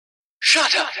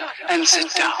Shut up and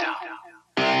sit down.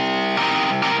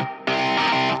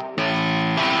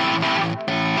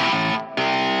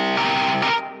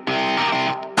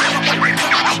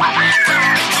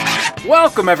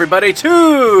 Welcome, everybody,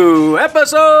 to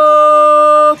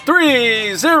episode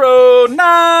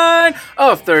 309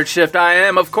 of Third Shift. I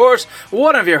am, of course,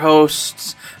 one of your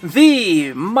hosts,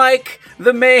 the Mike,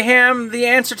 the Mayhem, the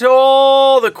answer to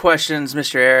all the questions,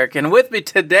 Mr. Eric. And with me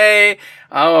today,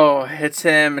 it's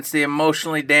him. It's the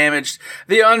emotionally damaged,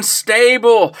 the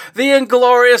unstable, the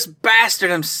inglorious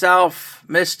bastard himself,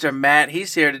 Mr. Matt.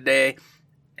 He's here today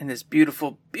in this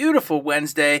beautiful, beautiful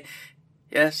Wednesday.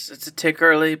 Yes, it's a tick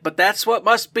early, but that's what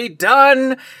must be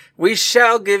done. We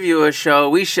shall give you a show.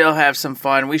 We shall have some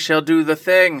fun. We shall do the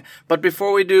thing. But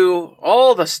before we do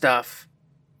all the stuff,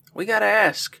 we gotta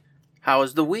ask, how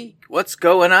was the week? What's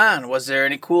going on? Was there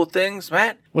any cool things,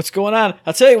 Matt? What's going on?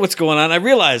 I'll tell you what's going on. I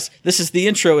realize this is the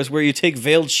intro is where you take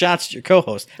veiled shots at your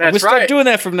co-host. That's we'll start right. doing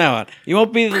that from now on. You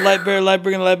won't be the light bearer,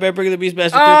 the beast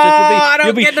bastard. I don't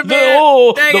You'll be get the the bit.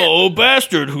 old, Dang the it. old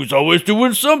bastard who's always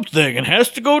doing something and has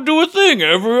to go do a thing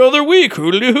every other week.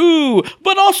 Hoodly-hoo.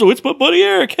 But also, it's my buddy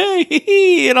Eric. Hey, hee,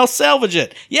 hee, and I'll salvage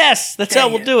it. Yes, that's how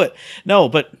we'll do it. No,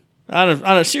 but on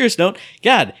a serious note,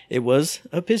 God, it was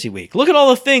a busy week. Look at all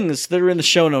the things that are in the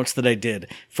show notes that I did.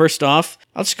 First off,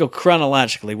 I'll just go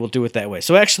chronologically. We'll do it that way.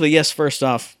 So actually, yes, first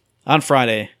off, on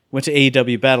Friday, went to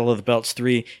AEW Battle of the Belts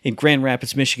 3 in Grand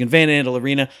Rapids, Michigan, Van Andel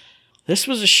Arena. This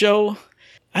was a show,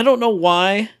 I don't know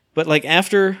why, but like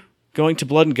after going to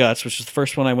Blood and Guts, which was the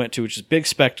first one I went to, which is a big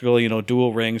spectacle,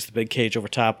 dual rings, the big cage over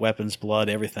top, weapons, blood,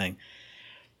 everything.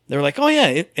 They were like, oh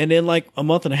yeah, and in like a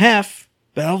month and a half,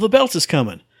 Battle of the Belts is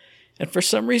coming. And for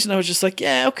some reason, I was just like,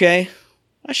 yeah, okay,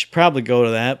 I should probably go to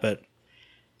that, but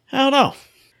I don't know.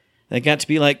 And it got to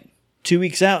be like 2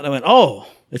 weeks out, and I went, oh,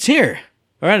 it's here.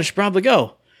 All right, I should probably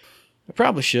go. I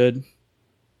probably should.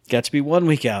 Got to be 1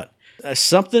 week out.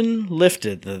 Something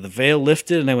lifted, the veil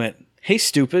lifted, and I went, hey,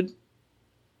 stupid,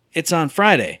 it's on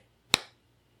Friday.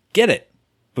 Get it.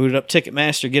 Booted up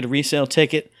Ticketmaster, get a resale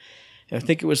ticket. I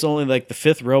think it was only like the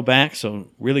fifth row back, so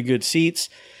really good seats.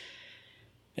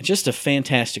 And just a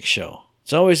fantastic show.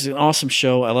 It's always an awesome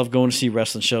show. I love going to see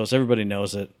wrestling shows. Everybody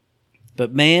knows it.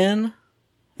 But man,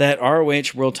 that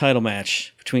ROH World Title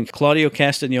match between Claudio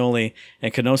Castagnoli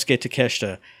and Konosuke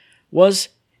Takeshita was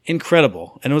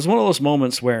incredible. And it was one of those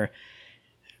moments where,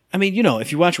 I mean,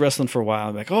 if you watch wrestling for a while,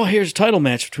 I'm like, oh, here's a title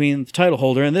match between the title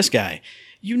holder and this guy.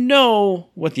 You know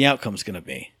what the outcome's going to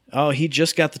be. Oh, he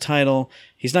just got the title.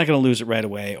 He's not going to lose it right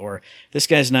away. Or this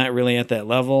guy's not really at that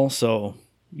level, so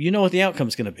you know what the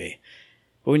outcome's going to be.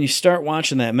 But when you start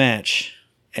watching that match,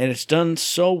 and it's done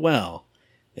so well,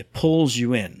 it pulls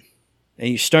you in, and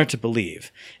you start to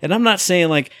believe. And I'm not saying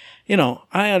like,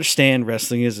 I understand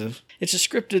wrestling it's a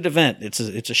scripted event. It's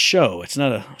a show. It's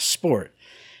not a sport.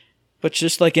 But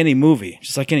just like any movie,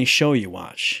 just like any show you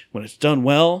watch, when it's done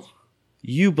well,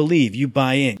 you believe, you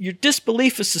buy in. Your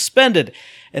disbelief is suspended.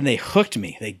 And they hooked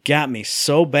me. They got me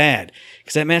so bad.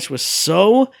 Because that match was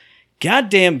so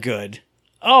goddamn good.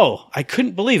 Oh, I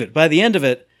couldn't believe it. By the end of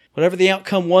it, whatever the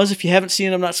outcome was, if you haven't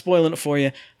seen it, I'm not spoiling it for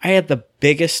you, I had the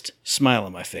biggest smile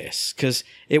on my face. Because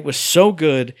it was so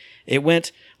good. It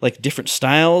went like different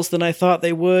styles than I thought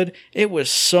they would. It was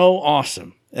so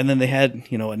awesome. And then they had,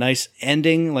 a nice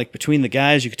ending, like between the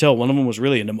guys. You could tell one of them was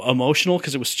really emotional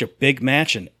because it was such a big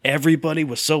match and everybody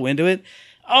was so into it.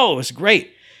 Oh, it was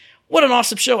great. What an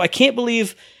awesome show. I can't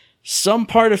believe some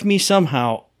part of me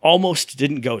somehow almost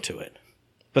didn't go to it.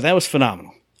 But that was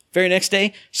phenomenal. Very next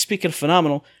day, speaking of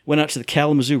phenomenal, went out to the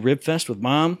Kalamazoo Rib Fest with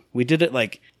Mom. We did it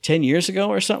like 10 years ago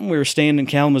or something. We were staying in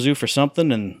Kalamazoo for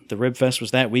something, and the Rib Fest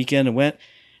was that weekend and went.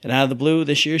 And out of the blue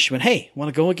this year, she went, hey,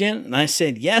 want to go again? And I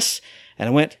said yes. And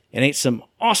I went and ate some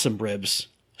awesome ribs.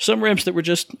 Some ribs that were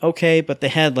just okay, but they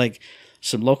had like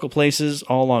some local places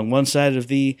all along one side of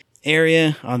the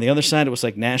area. On the other side, it was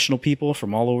like national people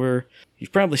from all over.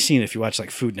 You've probably seen it if you watch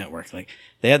like Food Network. Like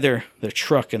they had their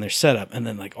truck and their setup, and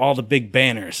then like all the big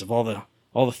banners of all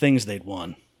the things they'd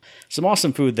won. Some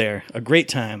awesome food there. A great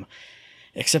time.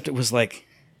 Except it was like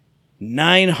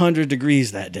 900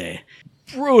 degrees that day.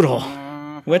 Brutal.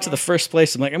 Went to the first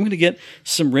place. I'm like, I'm going to get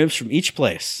some ribs from each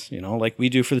place, like we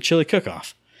do for the chili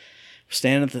cook-off.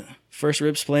 Standing at the first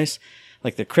ribs place,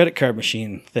 like the credit card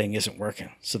machine thing isn't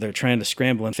working. So they're trying to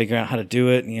scramble and figure out how to do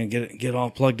it and get it all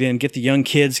plugged in, get the young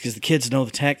kids because the kids know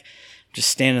the tech. I'm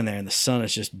just standing there and the sun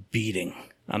is just beating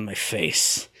on my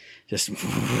face. Just,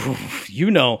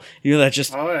 that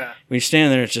just, oh yeah. When you're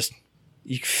standing there, it's just,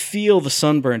 you feel the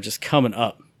sunburn just coming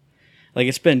up. Like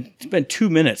it's been 2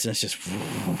 minutes and it's just,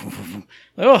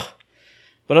 oh.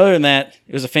 But other than that,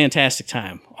 it was a fantastic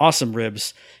time. Awesome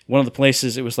ribs. One of the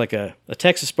places, it was like a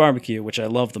Texas barbecue, which I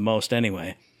love the most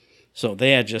anyway. So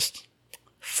they had just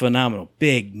phenomenal,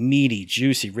 big, meaty,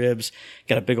 juicy ribs.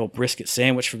 Got a big old brisket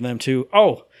sandwich from them too.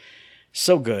 Oh,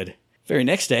 so good. Very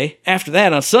next day, after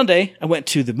that, on Sunday, I went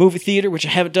to the movie theater, which I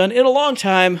haven't done in a long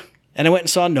time, and I went and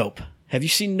saw Nope. Have you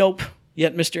seen Nope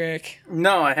yet, Mr. Eric?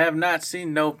 No, I have not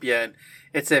seen Nope yet.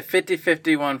 It's a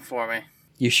 50-50 one for me.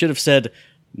 You should have said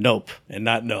Nope and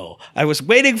not no. I was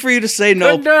waiting for you to say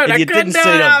Nope, and you didn't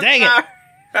say Nope. Dang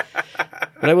it!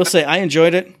 But I will say, I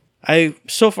enjoyed it.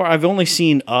 So far, I've only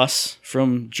seen Us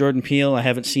from Jordan Peele. I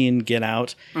haven't seen Get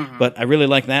Out, but I really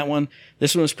like that one.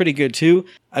 This one was pretty good too.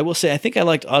 I will say, I think I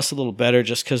liked Us a little better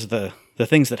just because of the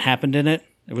things that happened in it.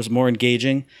 It was more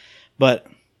engaging, but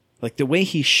like the way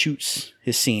he shoots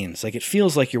his scenes, like it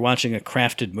feels like you're watching a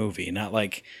crafted movie, not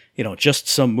like, just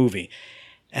some movie.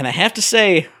 And I have to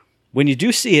say, when you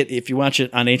do see it, if you watch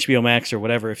it on HBO Max or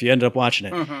whatever, if you ended up watching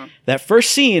it, that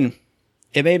first scene,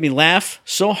 it made me laugh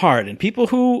so hard. And people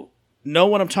who know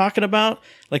what I'm talking about,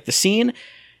 like the scene,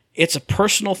 it's a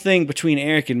personal thing between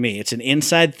Eric and me. It's an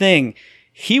inside thing.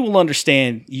 He will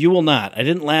understand. You will not. I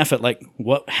didn't laugh at like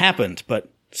what happened,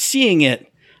 but seeing it,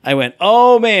 I went,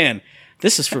 oh man,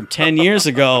 this is from 10 years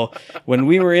ago when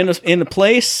we were in a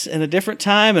place in a different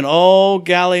time, and oh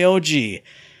golly, oh gee.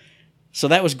 So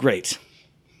that was great.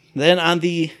 Then on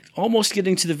the almost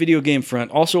getting to the video game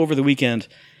front, also over the weekend,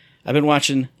 I've been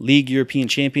watching League European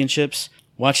Championships.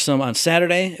 Watched some on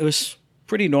Saturday. It was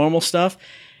pretty normal stuff.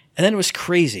 And then it was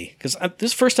crazy because this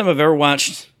is the first time I've ever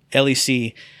watched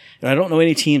LEC. And I don't know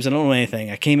any teams. I don't know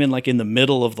anything. I came in like in the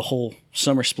middle of the whole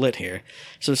summer split here.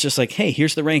 So it's just like, hey,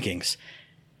 here's the rankings.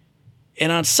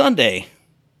 And on Sunday,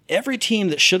 every team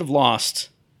that should have lost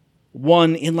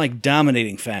won in like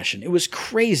dominating fashion. It was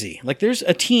crazy. Like there's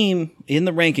a team in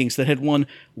the rankings that had won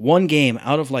one game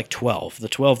out of like 12. The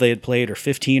 12 they had played or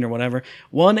 15 or whatever.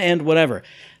 One and whatever.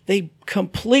 They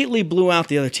completely blew out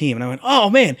the other team. And I went, oh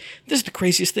man, this is the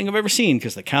craziest thing I've ever seen.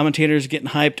 Because the commentators are getting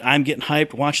hyped. I'm getting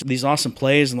hyped. Watching these awesome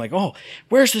plays. And like, oh,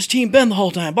 where's this team been the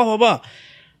whole time? Blah, blah, blah.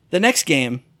 The next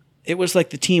game, it was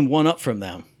like the team won up from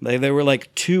them. They were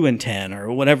like 2-10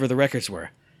 or whatever the records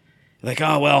were. Like,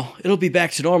 oh, well, it'll be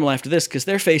back to normal after this because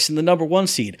they're facing the number 1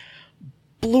 seed.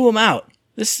 Blew them out.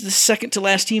 This is the second to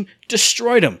last team.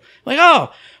 Destroyed them. Like,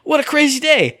 oh, what a crazy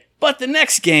day. But the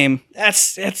next game,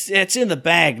 it's in the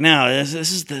bag now. This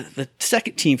is the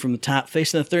second team from the top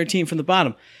facing the third team from the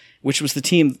bottom, which was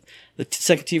the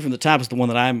second team from the top is the one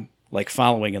that I'm like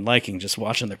following and liking, just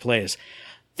watching their plays.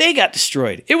 They got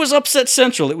destroyed. It was upset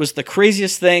central. It was the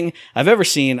craziest thing I've ever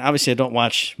seen. Obviously, I don't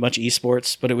watch much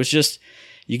esports, but it was just,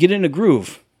 you get in a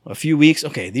groove. A few weeks,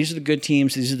 okay, these are the good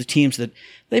teams. These are the teams that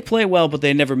they play well, but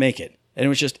they never make it. And it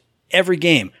was just every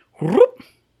game, whoop,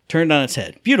 turned on its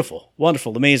head. Beautiful,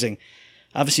 wonderful, amazing.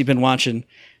 Obviously, been watching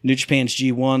New Japan's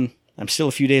G1. I'm still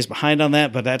a few days behind on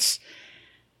that, but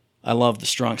I love the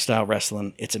strong style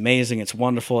wrestling. It's amazing. It's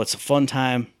wonderful. It's a fun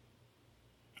time.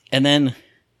 And then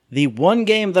the one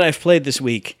game that I've played this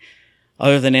week,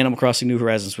 other than Animal Crossing New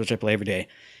Horizons, which I play every day,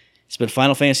 it's been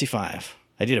Final Fantasy V.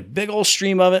 I did a big old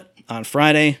stream of it on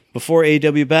Friday before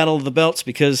AEW Battle of the Belts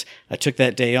because I took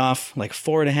that day off, like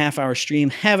 4.5 hour stream,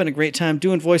 having a great time,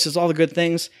 doing voices, all the good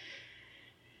things.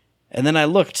 And then I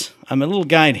looked, I'm a little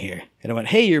guide here, and I went,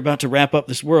 hey, you're about to wrap up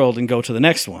this world and go to the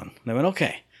next one. And I went,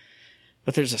 okay.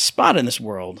 But there's a spot in this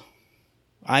world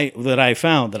that I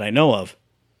found that I know of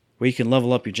where you can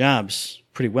level up your jobs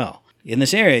pretty well. In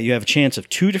this area, you have a chance of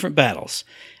 2 different battles,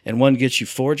 and one gets you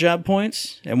 4 job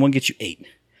points, and one gets you 8.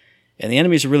 And the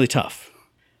enemies are really tough.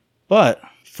 But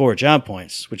 4 job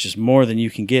points, which is more than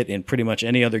you can get in pretty much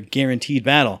any other guaranteed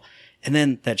battle, and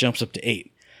then that jumps up to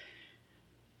 8.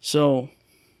 So,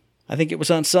 I think it was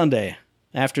on Sunday,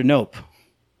 after Nope,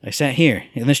 I sat here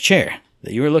in this chair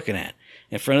that you were looking at,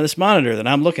 in front of this monitor that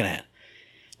I'm looking at.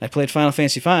 I played Final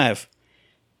Fantasy V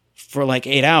for like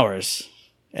 8 hours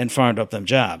and farmed up them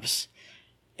jobs.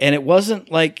 And it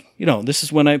wasn't like, this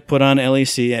is when I put on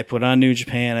LEC, I put on New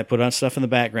Japan, I put on stuff in the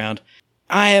background.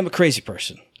 I am a crazy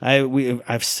person.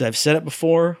 I've said it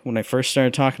before when I first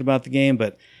started talking about the game,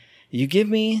 but you give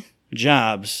me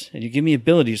jobs and you give me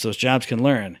abilities those jobs can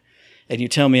learn, and you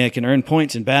tell me I can earn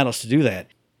points in battles to do that.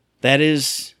 That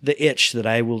is the itch that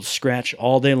I will scratch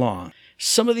all day long.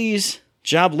 Some of these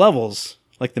job levels,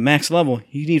 like the max level,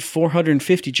 you need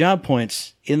 450 job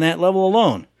points in that level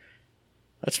alone.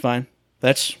 That's fine.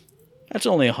 That's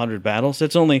only 100 battles.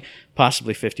 That's only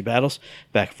possibly 50 battles.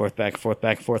 Back and forth, back and forth,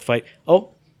 back and forth fight.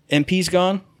 Oh, MP's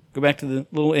gone. Go back to the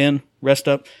little inn, rest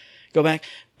up, go back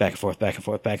and forth, back and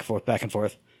forth, back and forth, back and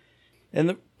forth.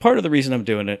 And part of the reason I'm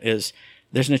doing it is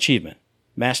there's an achievement.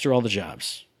 master all the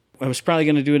jobs. I was probably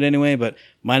going to do it anyway, but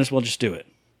might as well just do it.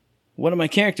 One of my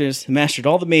characters mastered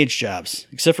all the mage jobs,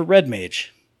 except for Red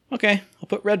Mage. Okay, I'll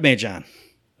put Red Mage on.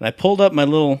 And I pulled up my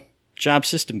little job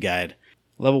system guide.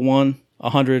 Level 1,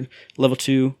 100, level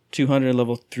 2, 200,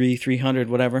 level 3, 300,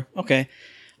 whatever. Okay.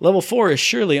 Level 4 is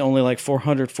surely only like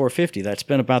 400, 450. That's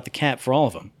been about the cap for all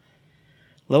of them.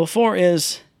 Level 4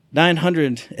 is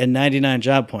 999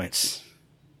 job points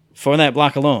for that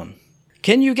block alone.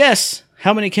 Can you guess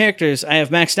how many characters I have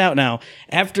maxed out now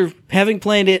after having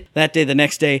played it that day, the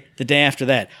next day, the day after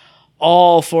that?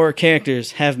 All 4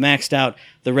 characters have maxed out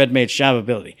the Red Mage job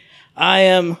ability. I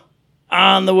am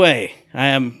on the way. I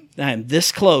am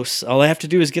this close. All I have to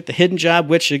do is get the hidden job,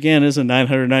 which again is a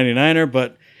 999er,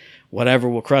 but whatever,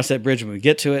 we'll cross that bridge when we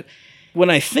get to it. When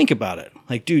I think about it,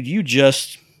 like, dude, you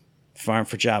just farm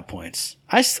for job points.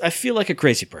 I feel like a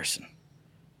crazy person.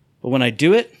 But when I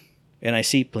do it, and I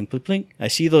see blink, blink, blink, I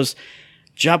see those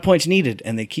job points needed,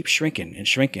 and they keep shrinking and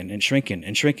shrinking and shrinking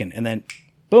and shrinking, and then,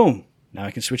 boom, now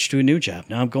I can switch to a new job.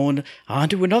 Now I'm going on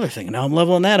to another thing, and now I'm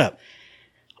leveling that up.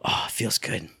 Oh, it feels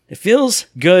good. It feels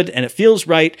good, and it feels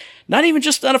right. Not even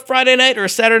just on a Friday night or a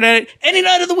Saturday night, any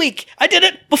night of the week. I did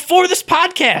it before this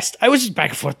podcast. I was just back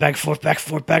and forth, back and forth, back and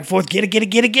forth, back and forth. Get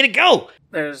it, go.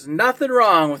 There's nothing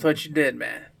wrong with what you did,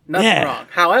 man. Nothing wrong.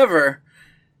 However,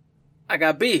 I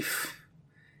got beef.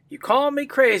 You call me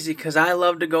crazy because I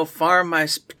love to go farm my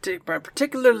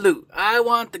particular loot. I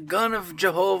want the gun of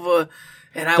Jehovah,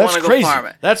 and I want to go farm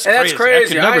it. That's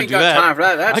crazy. I ain't got that. time for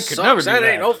that. That sucks. That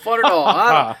ain't no fun at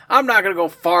all. I'm not going to go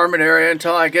farm an area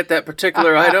until I get that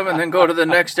particular item and then go to the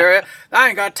next area. I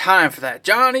ain't got time for that.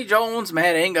 Johnny Jones,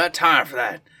 man, ain't got time for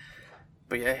that.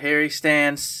 But yeah, here he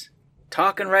stands,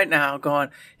 talking right now, going,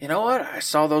 you know what? I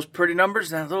saw those pretty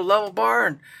numbers in that little level bar,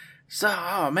 and so,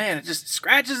 oh man, it just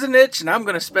scratches an itch, and I'm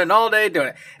going to spend all day doing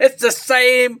it. It's the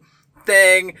same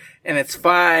thing, and it's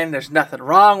fine. There's nothing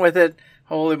wrong with it.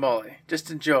 Holy moly. Just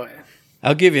enjoy it.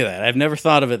 I'll give you that. I've never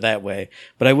thought of it that way.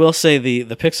 But I will say the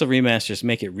Pixel remasters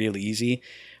make it really easy,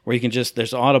 where you can just,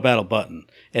 there's an auto battle button,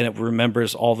 and it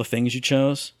remembers all the things you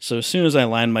chose. So as soon as I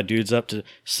line my dudes up to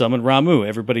summon Ramuh,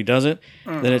 everybody does it.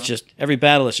 Then it's just, every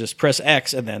battle is just press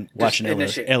X and then watch an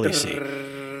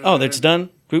LEC. Oh, that's done.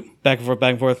 Boop, back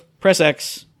and forth. Press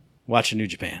X, watch a New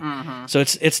Japan. So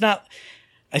it's not,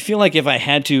 I feel like if I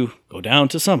had to go down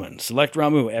to summon, select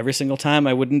Ramuh every single time,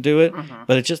 I wouldn't do it.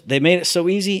 But it just, they made it so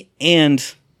easy. And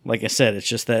like I said, it's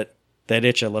just that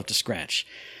itch I love to scratch.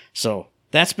 So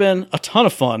that's been a ton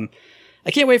of fun.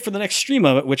 I can't wait for the next stream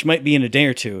of it, which might be in a day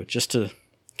or two, just to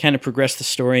kind of progress the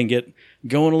story and get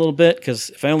going a little bit. Because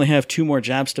if I only have 2 more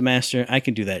jobs to master, I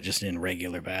can do that just in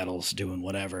regular battles, doing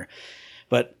whatever.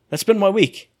 But that's been my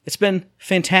week. It's been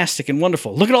fantastic and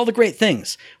wonderful. Look at all the great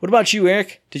things. What about you,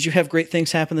 Eric? Did you have great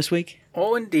things happen this week?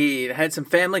 Oh, indeed. I had some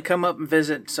family come up and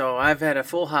visit, so I've had a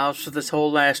full house for this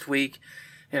whole last week.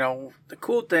 You know, the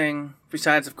cool thing,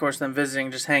 besides, of course, them visiting,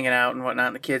 just hanging out and whatnot,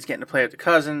 and the kids getting to play with the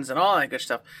cousins and all that good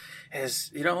stuff, is,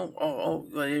 you know,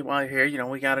 while you're here, you know,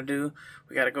 we got to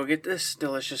go get this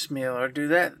delicious meal or do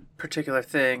that particular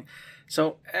thing.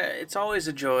 So it's always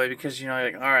a joy because, you know,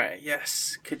 you're like, all right,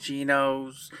 yes,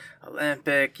 Kajino's,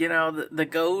 Olympic, you know, the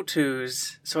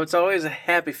go-tos. So it's always a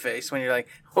happy face when you're like,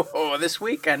 oh, this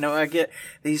week I know I get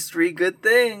these 3 good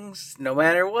things no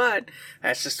matter what.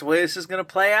 That's just the way this is going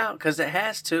to play out because it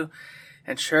has to.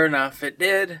 And sure enough, it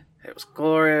did. It was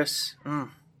glorious.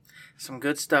 Some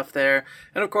good stuff there.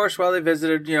 And of course, while they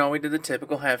visited, you know, we did the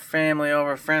typical, have family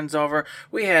over, friends over.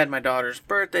 We had my daughter's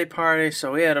birthday party,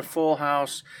 so we had a full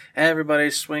house.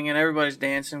 Everybody's swinging, everybody's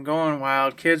dancing, going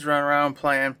wild. Kids running around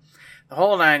playing. The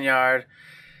whole 9 yard.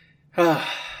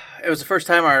 It was the first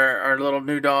time our little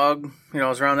new dog, you know,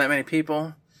 was around that many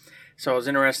people. So it was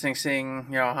interesting seeing,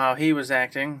 you know, how he was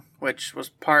acting, which was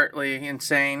partly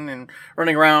insane and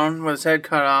running around with his head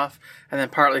cut off, and then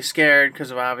partly scared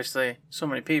because of obviously so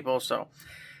many people. So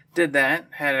did that,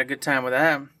 had a good time with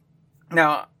that.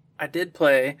 Now, I did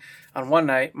play on one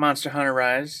night Monster Hunter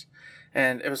Rise,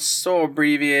 and it was so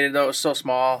abbreviated, though it was so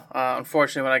small.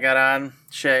 Unfortunately, when I got on,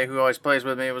 Shay, who always plays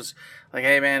with me, was like,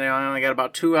 hey man, I only got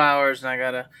about 2 hours, and I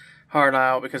got to hard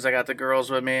out because I got the girls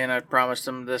with me, and I promised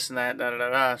them this and that,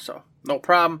 da-da-da-da, so no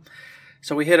problem.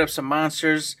 So we hit up some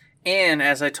monsters, and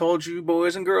as I told you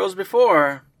boys and girls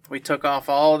before, we took off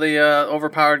all the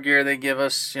overpowered gear they give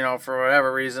us, you know, for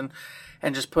whatever reason,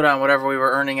 and just put on whatever we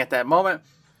were earning at that moment.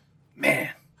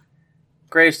 Man,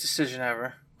 greatest decision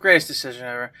ever. Greatest decision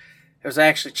ever. It was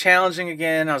actually challenging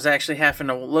again. I was actually having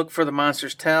to look for the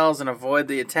monster's tails and avoid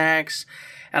the attacks.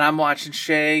 And I'm watching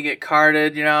Shay get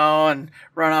carted, you know, and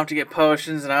run off to get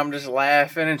potions, and I'm just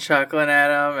laughing and chuckling at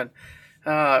him. And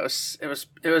It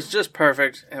was just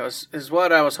perfect. Is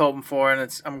what I was hoping for,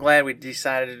 and I'm glad we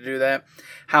decided to do that.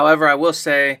 However, I will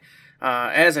say,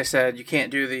 as I said, you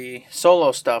can't do the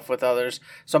solo stuff with others,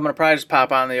 so I'm gonna probably just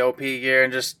pop on the OP gear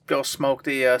and just go smoke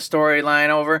the storyline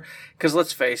over. Because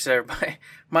let's face it, everybody,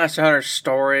 Monster Hunter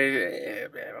story,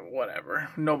 whatever.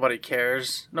 Nobody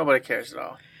cares. Nobody cares at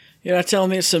all. You're not telling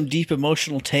me it's some deep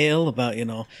emotional tale about,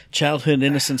 childhood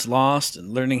innocence lost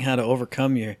and learning how to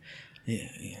overcome your.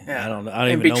 I don't know. I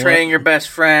don't and even betraying know your best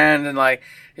friend, and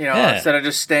Yeah. instead of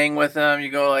just staying with them, you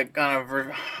go like on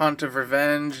a hunt of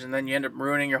revenge, and then you end up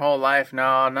ruining your whole life.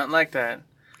 No, nothing like that.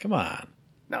 Come on.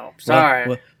 No, sorry.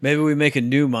 Well, maybe we make a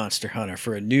new Monster Hunter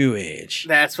for a new age.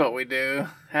 That's what we do.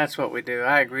 That's what we do.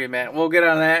 I agree, man. We'll get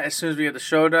on that as soon as we get the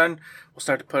show done. We'll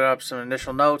start to put up some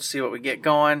initial notes, see what we get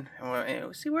going, and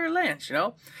we'll see where it lands,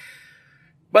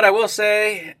 But I will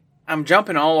say, I'm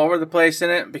jumping all over the place in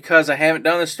it because I haven't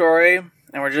done the story,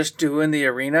 and we're just doing the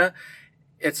arena.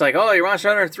 It's like, oh, you're Monster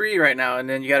Hunter 3 right now, and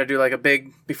then you got to do like a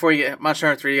big, before you get Monster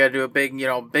Hunter 3, you got to do a big,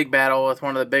 big battle with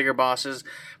one of the bigger bosses.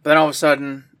 But then all of a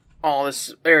sudden, all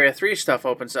this Area 3 stuff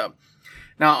opens up.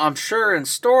 Now, I'm sure in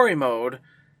story mode,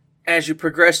 as you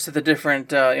progress to the different,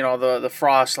 the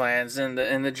Frostlands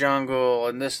and the jungle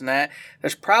and this and that,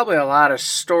 there's probably a lot of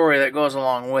story that goes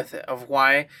along with it of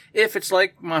why, if it's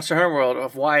like Monster Hunter World,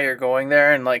 of why you're going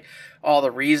there and like all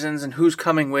the reasons and who's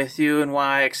coming with you and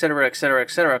why, etc., etc.,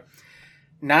 etc.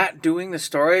 Not doing the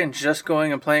story and just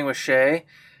going and playing with Shay,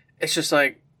 it's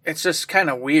just kind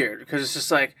of weird because it's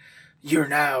just like, you're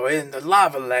now in the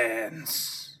lava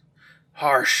lands,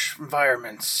 harsh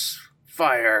environments,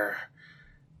 fire,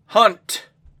 hunt.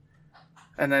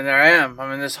 And then there I am.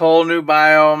 I'm in this whole new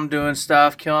biome doing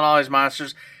stuff, killing all these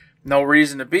monsters. No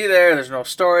reason to be there. There's no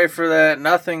story for that.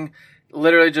 Nothing.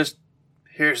 Literally just,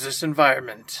 here's this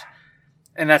environment.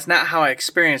 And that's not how I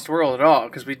experienced World at all,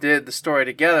 because we did the story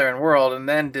together in World and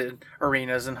then did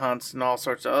arenas and hunts and all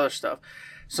sorts of other stuff.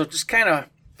 So just kind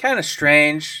of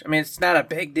strange. I mean, it's not a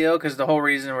big deal because the whole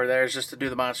reason we're there is just to do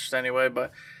the monsters anyway,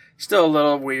 but still a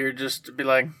little weird just to be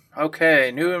like,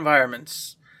 okay, new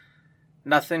environments.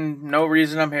 Nothing, no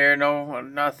reason I'm here, no,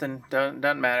 nothing,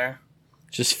 doesn't matter.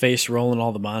 Just face rolling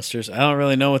all the monsters. I don't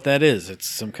really know what that is. It's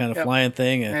some kind of flying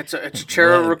thing. It's a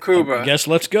Chirarukuba. I guess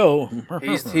let's go.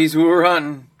 He's who we're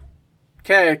hunting.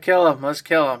 Okay, kill him. Let's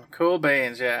kill him. Cool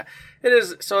beans, yeah. It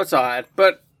is, so it's odd,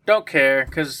 but don't care,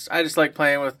 because I just like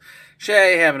playing with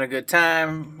Shay, having a good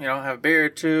time, have a beer or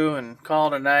two, and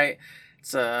call it a night.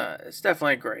 It's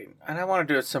definitely great, and I want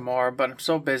to do it some more, but I'm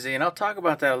so busy, and I'll talk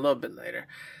about that a little bit later.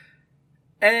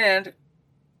 And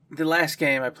the last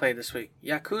game I played this week,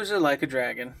 Yakuza Like a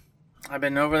Dragon. I've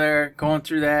been over there going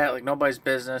through that like nobody's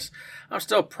business. I'm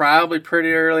still probably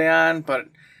pretty early on, but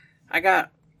I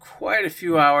got quite a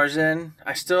few hours in.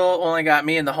 I still only got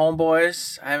me and the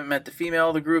homeboys. I haven't met the female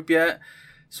of the group yet,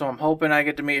 so I'm hoping I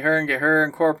get to meet her and get her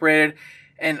incorporated.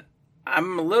 And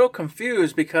I'm a little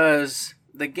confused because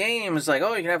the game is like,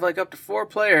 oh, you can have like up to 4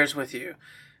 players with you.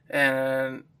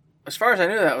 And as far as I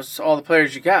knew, that was all the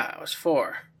players you got. It was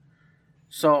 4.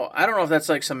 So I don't know if that's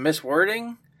like some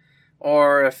miswording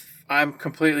or if I'm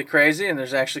completely crazy and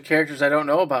there's actually characters I don't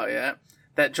know about yet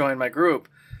that joined my group.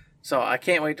 So I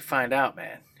can't wait to find out,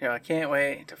 man. I can't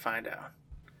wait to find out.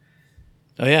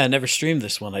 Oh yeah, I never streamed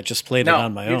this one. I just played it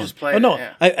on my own. Just played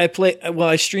it.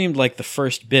 I streamed like the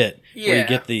first bit where you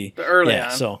get the early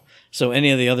on. So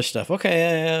any of the other stuff.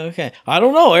 Okay. I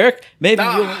don't know, Eric. Maybe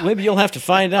you'll have to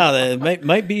find out. It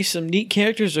might be some neat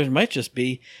characters, or it might just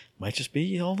be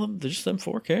all them. Just them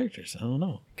 4 characters. I don't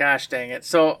know. Gosh dang it!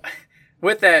 So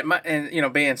with that,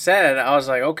 and being said, I was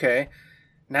like, okay,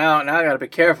 now I got to be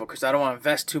careful because I don't want to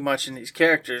invest too much in these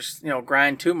characters.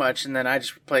 Grind too much, and then I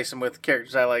just replace them with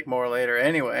characters I like more later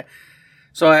anyway.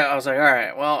 So I was like, all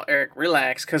right, well, Eric,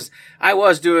 relax, because I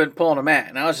was pulling a mat,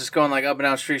 and I was just going like up and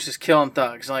down streets, just killing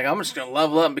thugs. Like, I'm just gonna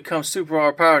level up and become super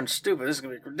overpowered and stupid. This is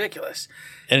gonna be ridiculous.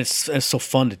 And it's so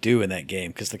fun to do in that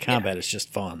game because the combat is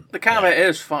just fun. The combat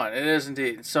is fun. It is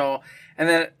indeed. So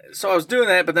I was doing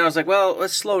that, but then I was like, well,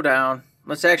 let's slow down.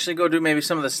 Let's actually go do maybe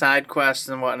some of the side quests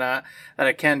and whatnot that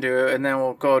I can do, and then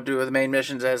we'll go do the main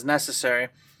missions as necessary.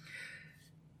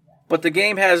 But the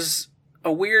game has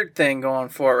a weird thing going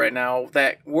for it right now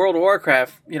that World of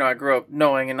Warcraft, I grew up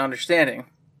knowing and understanding,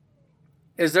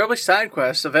 is there'll be side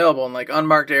quests available in like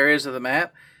unmarked areas of the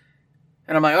map.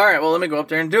 And I'm like, all right, well, let me go up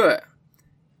there and do it.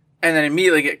 And then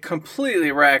immediately get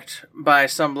completely wrecked by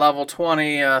some level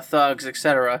 20 thugs,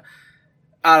 etc.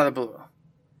 out of the blue.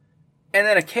 And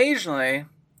then occasionally,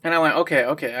 and I went, okay,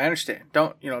 I understand.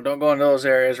 Don't go into those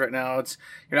areas right now.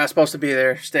 You're not supposed to be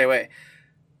there. Stay away.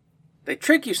 They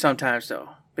trick you sometimes though.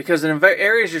 Because in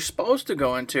areas you're supposed to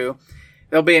go into,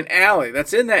 there'll be an alley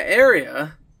that's in that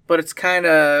area, but it's kind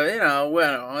of,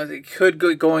 well, it could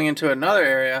go going into another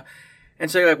area. And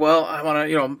so you're like, well, I want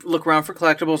to, look around for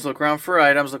collectibles, look around for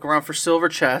items, look around for silver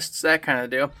chests, that kind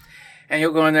of deal. And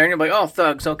you'll go in there and you'll be like, oh,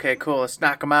 thugs, okay, cool, let's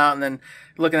knock them out. And then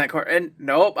look in that corner, and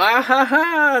nope,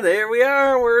 there we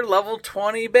are. We're level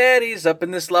 20 baddies up in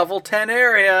this level 10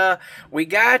 area. We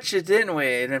got you, didn't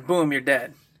we? And then boom, you're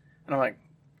dead. And I'm like,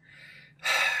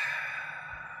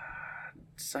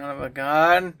 son of a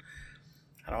gun.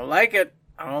 I don't like it.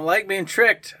 I don't like being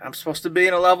tricked. I'm supposed to be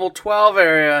in a level 12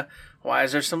 area. Why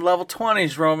is there some level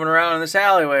 20s roaming around in this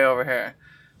alleyway over here?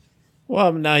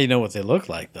 Well, now you know what they look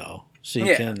like, though. So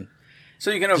you can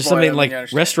avoid just something them,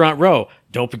 like Restaurant Row.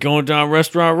 Don't be going down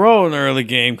Restaurant Row in the early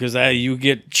game because you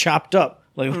get chopped up.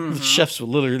 Like the chefs will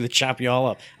literally chop you all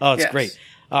up. Oh, it's great.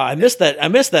 I missed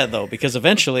that though, because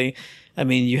eventually, I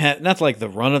mean, you have not like the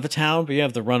run of the town, but you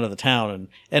have the run of the town, and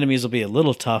enemies will be a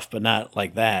little tough, but not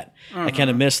like that. I kind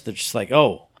of missed that. Just like,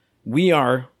 oh, we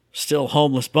are still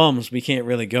homeless bums. We can't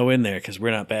really go in there because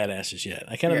we're not badasses yet.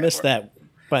 I kind of missed that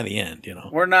by the end.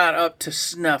 We're not up to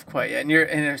snuff quite yet.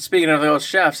 And speaking of those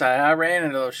chefs, I ran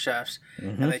into those chefs,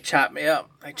 and they chopped me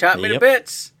up. They chopped me to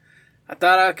bits. I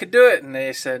thought I could do it, and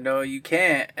they said, no, you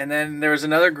can't. And then there was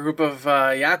another group of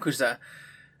Yakuza,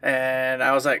 and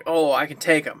I was like, oh, I can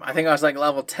take them. I think I was like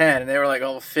level 10, and they were like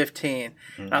level 15.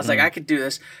 And I was like, I could do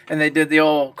this. And they did the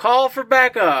old call for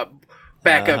backup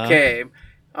came.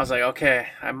 I was like, okay,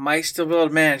 I might still be able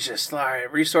to manage this. All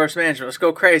right, resource management. Let's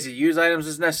go crazy. Use items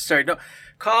as necessary. No,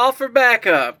 call for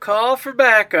backup. All of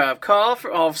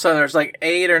a sudden, there's like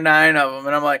 8 or 9 of them.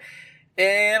 And I'm like,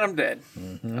 and I'm dead.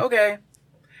 Okay.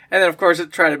 And then, of course,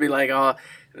 it tried to be like, oh,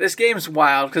 this game's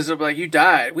wild because they're like, you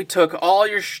died. We took all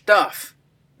your stuff.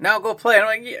 Now go play. And I'm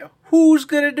like, yeah, who's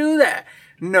going to do that?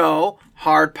 No.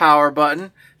 Hard power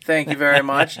button. Thank you very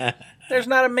much. There's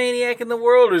not a maniac in the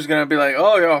world who's going to be like,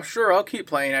 oh, yeah, sure, I'll keep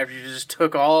playing after you just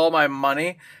took all my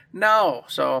money. No.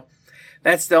 So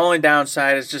that's the only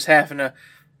downside is just having to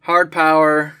hard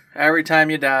power every time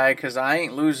you die because I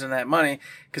ain't losing that money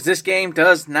because this game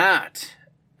does not,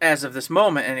 as of this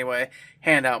moment anyway,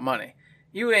 hand out money.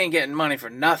 You ain't getting money for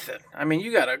nothing. I mean,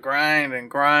 you got to grind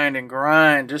and grind and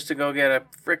grind just to go get a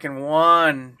freaking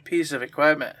one piece of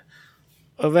equipment.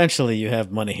 Eventually you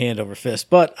have money hand over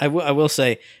fist. But I will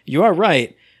say, you are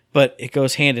right, but it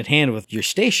goes hand in hand with your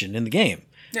station in the game.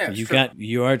 Yeah,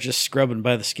 you are just scrubbing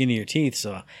by the skin of your teeth.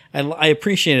 So I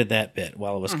appreciated that bit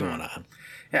while it was going on.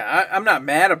 Yeah, I'm not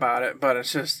mad about it, but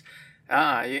it's just,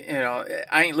 I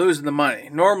ain't losing the money.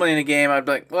 Normally in a game, I'd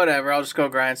be like, whatever, I'll just go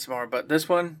grind some more. But this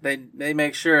one, they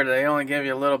make sure they only give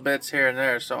you little bits here and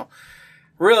there. So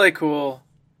really cool.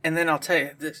 And then I'll tell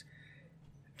you this,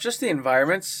 just the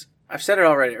environments, I've said it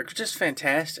already, are just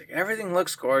fantastic. Everything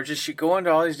looks gorgeous. You go into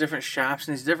all these different shops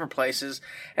and these different places,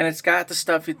 and it's got the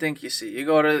stuff you think you see. You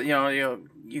go to,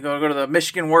 you go to the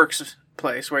Michigan Works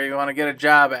place where you want to get a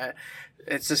job at.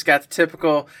 It's just got the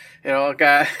typical,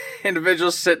 guy,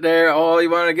 individuals sit there. Oh, you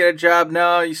want to get a job?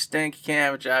 No, you stink. You can't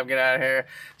have a job. Get out of here.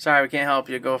 Sorry, we can't help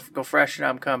you. Go freshen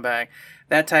up and come back.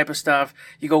 That type of stuff.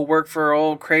 You go work for an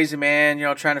old crazy man,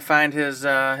 trying to find his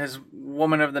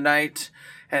woman of the night.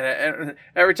 And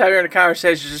every time you're in a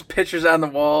conversation, just pictures on the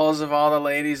walls of all the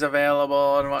ladies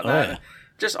available and whatnot. Oh, yeah.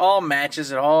 Just all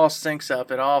matches. It all syncs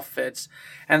up. It all fits.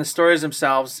 And the stories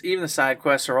themselves, even the side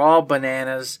quests, are all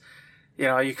bananas.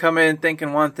 You come in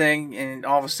thinking one thing, and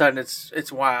all of a sudden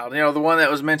it's wild. The one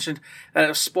that was mentioned, that it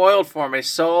was spoiled for me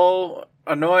so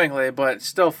annoyingly, but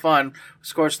still fun,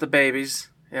 Scorch the Babies.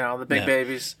 The big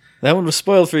babies. That one was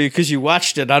spoiled for you because you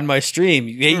watched it on my stream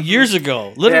 8 years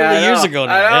ago. Literally years ago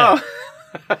now. I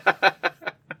know.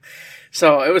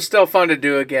 So it was still fun to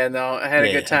do again, though. I had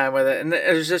a good time with it. And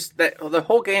it was just that the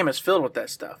whole game is filled with that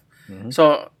stuff.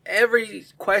 So every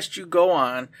quest you go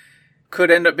on could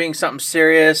end up being something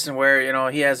serious and where,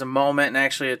 he has a moment and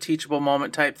actually a teachable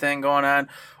moment type thing going on.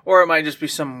 Or it might just be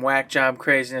some whack job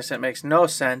craziness that makes no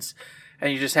sense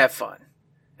and you just have fun.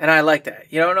 And I like that.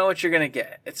 You don't know what you're going to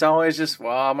get. It's always just,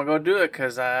 well, I'm going to go do it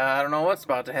because I don't know what's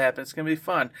about to happen. It's going to be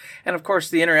fun. And, of course,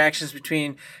 the interactions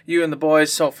between you and the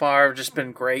boys so far have just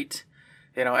been great.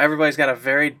 Everybody's got a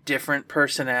very different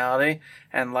personality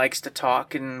and likes to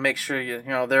talk and make sure,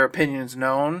 their opinion's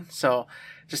known. So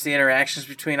just the interactions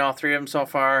between all three of them so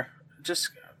far,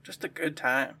 just a good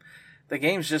time. The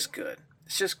game's just good.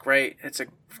 It's just great. It's a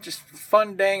just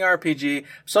fun dang RPG. I'm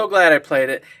so glad I played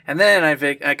it. And then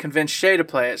I convinced Shay to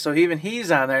play it. So even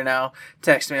he's on there now,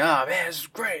 texting me, oh man, this is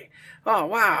great. Oh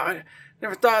wow, I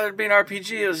never thought there'd be an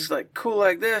RPG. It was like cool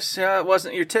like this. It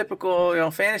wasn't your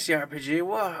typical fantasy RPG.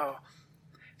 Whoa.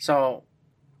 So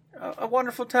a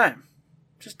wonderful time.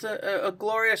 just a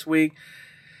glorious week.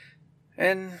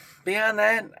 And beyond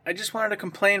that, I just wanted to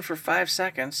complain for 5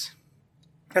 seconds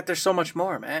that there's so much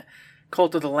more, man.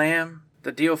 Cult of the Lamb,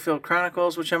 the Diofield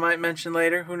Chronicles, which I might mention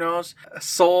later, who knows?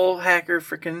 Soul Hacker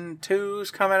freaking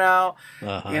 2's coming out. You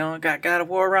know, got God of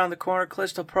War around the corner,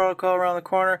 Callisto Protocol around the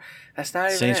corner. That's not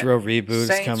even Saints it. Row reboot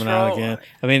is coming out again.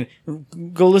 I mean,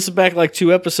 go listen back like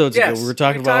 2 episodes Yes, ago. We were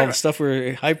talking about all the stuff we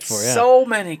were hyped for. Yeah. So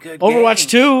many good Overwatch games.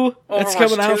 2, that's Overwatch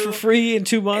coming out 2, for free in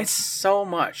 2 months. It's so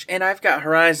much. And I've got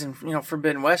Horizon,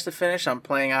 Forbidden West to finish. I'm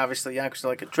playing, obviously, Yakuza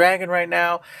Like a Dragon right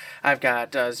now. I've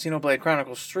got Xenoblade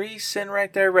Chronicles 3 sitting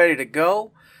right there, ready to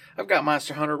go. I've got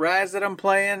Monster Hunter Rise that I'm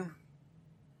playing.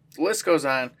 The list goes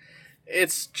on.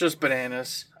 It's just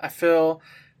bananas. I feel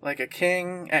like a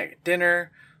king at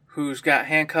dinner who's got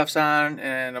handcuffs on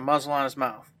and a muzzle on his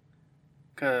mouth.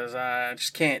 Because I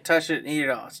just can't touch it and eat it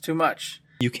all. It's too much.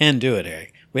 You can do it,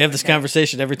 Eric. We have this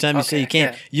conversation every time you say you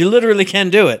can't. I can. You literally can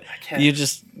do it. I can. You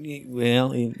just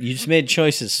made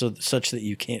choices such that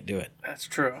you can't do it. That's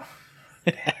true.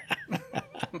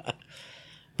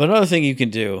 But another thing you can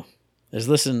do is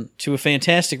listen to a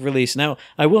fantastic release. Now,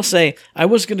 I will say, I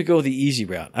was going to go the easy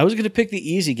route. I was going to pick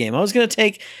the easy game. I was going to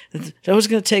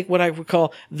take what I would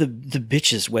call the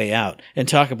bitches way out and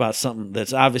talk about something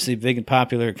that's obviously big and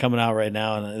popular and coming out right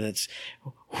now. And it's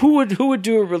who would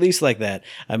do a release like that?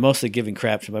 I'm mostly giving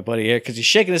crap to my buddy Eric because he's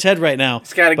shaking his head right now.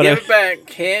 He's got to give it back.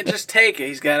 Can't just take it.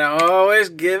 He's got to always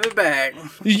give it back.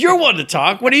 You're one to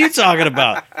talk. What are you talking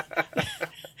about?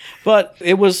 But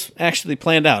it was actually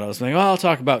planned out. I was like, I'll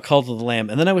talk about Cult of the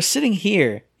Lamb. And then I was sitting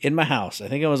here in my house. I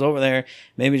think I was over there,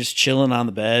 maybe just chilling on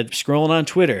the bed, scrolling on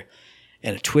Twitter.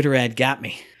 And a Twitter ad got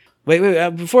me.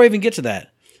 Wait, before I even get to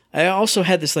that, I also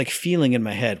had this feeling in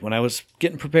my head when I was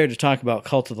getting prepared to talk about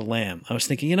Cult of the Lamb. I was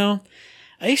thinking, I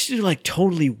used to do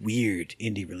totally weird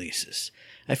indie releases.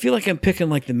 I feel like I'm picking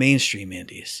the mainstream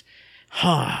indies.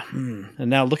 And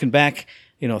now looking back,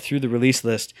 through the release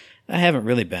list, I haven't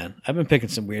really been. I've been picking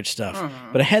some weird stuff.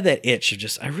 But I had that itch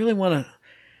of I really want to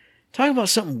talk about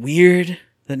something weird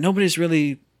that nobody's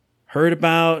really heard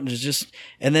about.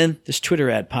 And then this Twitter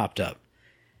ad popped up.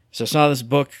 So I saw this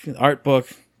book, art book,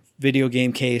 video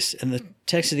game case, and the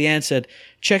text of the ad said,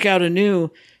 check out a new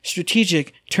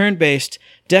strategic turn-based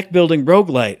deck building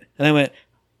roguelite. And I went,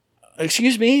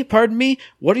 excuse me, pardon me,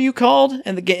 what are you called?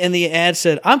 And the ad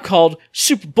said, I'm called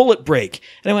Super Bullet Break.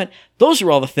 And I went, those are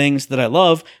all the things that I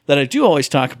love, that I do always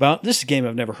talk about. This is a game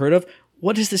I've never heard of.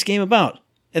 What is this game about?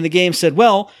 And the game said,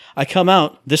 well, I come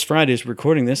out this Friday, is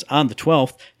recording this on the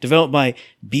 12th, developed by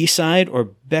B-Side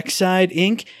or Beckside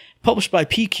Inc., published by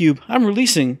P-Cube. I'm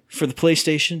releasing for the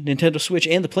PlayStation, Nintendo Switch,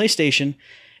 and the PlayStation,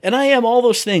 and I am all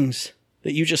those things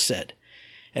that you just said.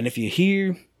 And if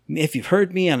you've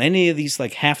heard me on any of these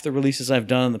half the releases I've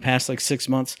done in the past 6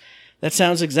 months, that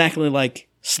sounds exactly like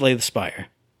Slay the Spire.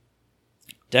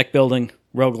 Deck building,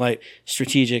 roguelite,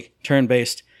 strategic,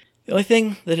 turn-based. The only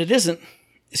thing that it isn't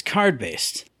is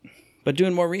card-based. But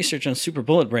doing more research on Super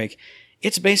Bullet Break,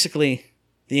 it's basically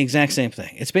the exact same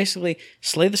thing. It's basically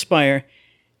Slay the Spire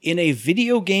in a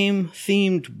video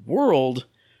game-themed world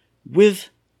with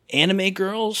anime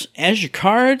girls as your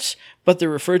cards, but they're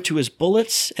referred to as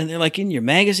bullets, and they're in your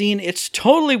magazine. It's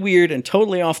totally weird and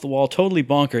totally off the wall, totally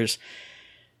bonkers,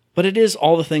 but it is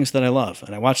all the things that I love.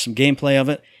 And I watched some gameplay of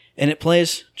it, and it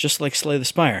plays just like Slay the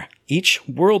Spire. Each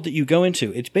world that you go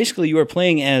into, it's basically you are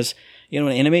playing as an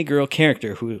anime girl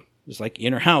character who is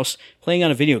in her house playing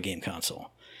on a video game console.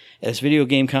 This video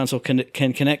game console can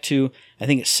connect to, I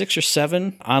think it's 6 or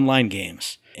 7 online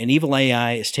games. An evil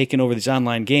AI is taking over these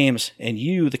online games, and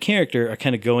you, the character, are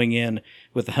kind of going in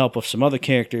with the help of some other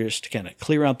characters to kind of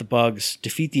clear out the bugs,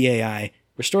 defeat the AI,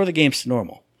 restore the games to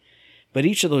normal. But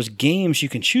each of those games you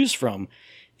can choose from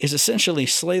is essentially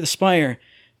Slay the Spire,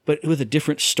 but with a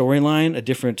different storyline, a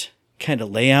different kind of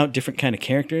layout, different kind of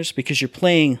characters, because you're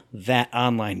playing that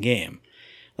online game.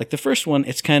 The first one,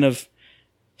 it's kind of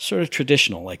sort of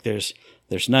traditional. There's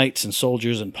knights and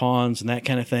soldiers and pawns and that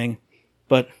kind of thing.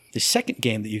 But the second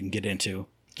game that you can get into,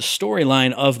 the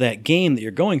storyline of that game that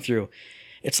you're going through,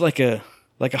 it's like a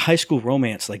high school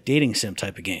romance, dating sim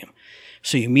type of game.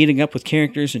 So you're meeting up with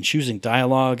characters and choosing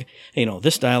dialogue.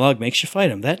 This dialogue makes you fight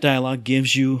them. That dialogue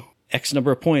gives you X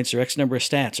number of points or X number of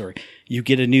stats, or you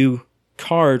get a new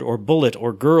card or bullet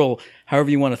or girl,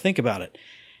 however you want to think about it.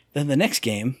 Then the next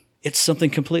game, it's something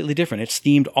completely different. It's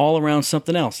themed all around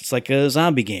something else. It's like a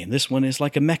zombie game. This one is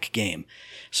like a mech game.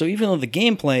 So even though the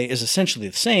gameplay is essentially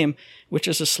the same, which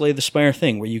is a Slay the Spire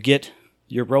thing, where you get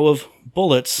your row of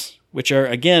bullets, which are,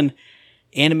 again,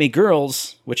 anime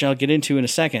girls, which I'll get into in a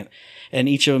second, and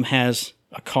each of them has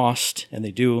a cost and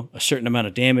they do a certain amount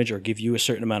of damage or give you a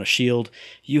certain amount of shield.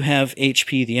 You have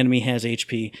HP, the enemy has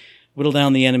HP. Whittle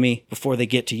down the enemy before they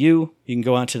get to you. You can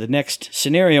go on to the next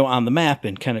scenario on the map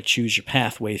and kind of choose your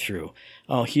pathway through.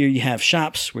 Oh, here you have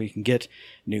shops where you can get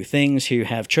new things. Here you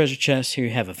have treasure chests. Here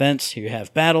you have events. Here you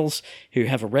have battles. Here you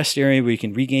have a rest area where you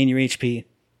can regain your HP.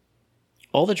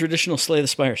 All the traditional Slay the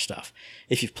Spire stuff.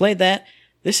 If you've played that,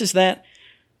 this is that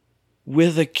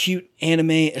with a cute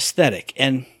anime aesthetic.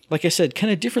 And like I said,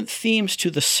 kind of different themes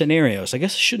to the scenarios. I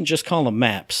guess I shouldn't just call them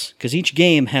maps, because each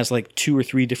game has like 2 or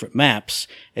 3 different maps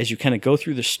as you kind of go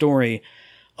through the story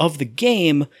of the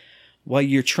game while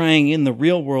you're trying in the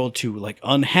real world to like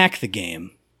unhack the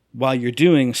game while you're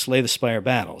doing Slay the Spire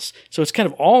battles. So it's kind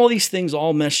of all these things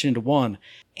all meshed into one.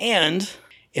 And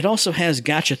it also has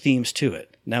gacha themes to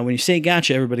it. Now, when you say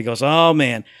gacha, everybody goes, oh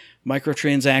man,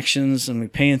 microtransactions and we're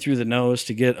paying through the nose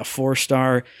to get a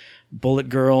 4-star bullet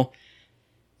girl.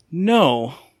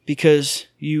 No, because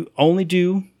you only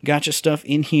do gacha stuff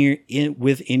in here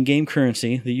with in-game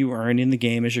currency that you earn in the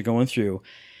game as you're going through.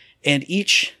 And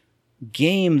each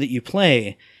game that you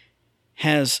play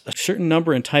has a certain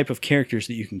number and type of characters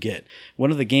that you can get. One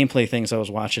of the gameplay things I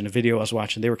was watching, a video I was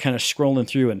watching, they were kind of scrolling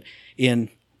through, and in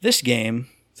this game,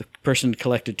 the person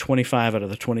collected 25 out of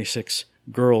the 26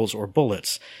 girls or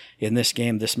bullets. In this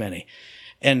game, this many.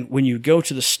 And when you go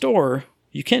to the store,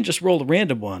 you can't just roll a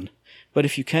random one. But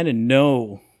if you kind of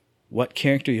know what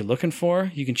character you're looking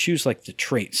for, you can choose like the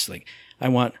traits. Like, I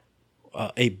want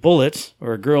a bullet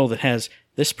or a girl that has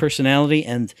this personality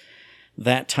and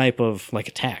that type of like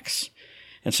attacks.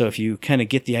 And so if you kind of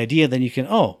get the idea, then you can,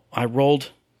 I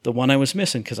rolled the one I was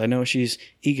missing because I know she's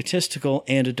egotistical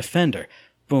and a defender.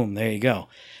 Boom, there you go.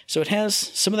 So it has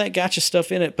some of that gacha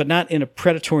stuff in it, but not in a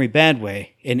predatory bad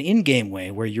way, an in-game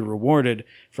way where you're rewarded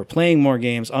for playing more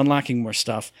games, unlocking more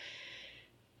stuff.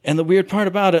 And the weird part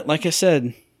about it, like I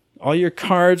said, all your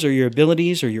cards or your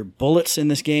abilities or your bullets in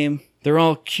this game, they're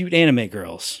all cute anime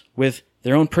girls with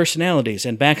their own personalities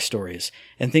and backstories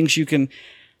and things you can,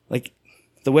 like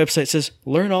the website says,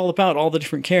 learn all about all the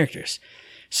different characters.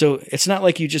 So it's not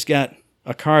like you just got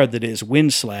a card that is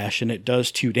Wind Slash and it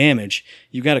does 2 damage.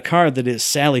 You got a card that is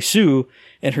Sally Sue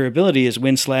and her ability is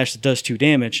Wind Slash that does 2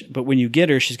 damage. But when you get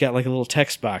her, she's got like a little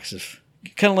text box of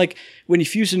kind of like when you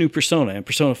fuse a new Persona in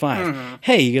Persona 5. Mm-hmm.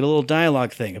 Hey, you get a little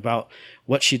dialogue thing about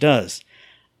what she does.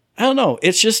 I don't know.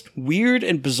 It's just weird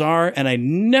and bizarre, and I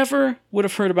never would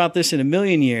have heard about this in a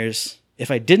million years if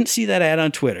I didn't see that ad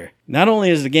on Twitter. Not only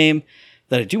is the game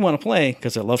that I do want to play,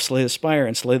 because I love Slay the Spire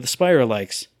and Slay the Spire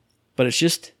likes, but it's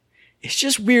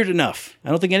just weird enough. I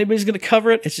don't think anybody's going to cover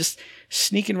it. It's just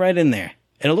sneaking right in there,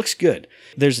 and it looks good.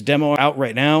 There's a demo out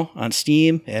right now on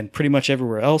Steam and pretty much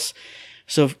everywhere else.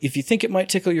 So if you think it might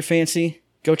tickle your fancy,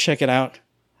 go check it out.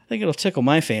 I think it'll tickle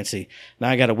my fancy. Now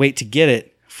I got to wait to get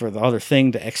it for the other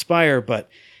thing to expire, but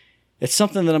it's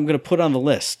something that I'm going to put on the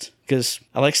list because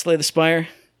I like Slay the Spire.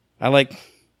 I like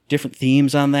different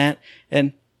themes on that.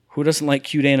 And who doesn't like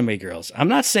cute anime girls? I'm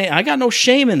not saying I got no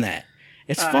shame in that.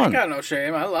 It's fun. I got no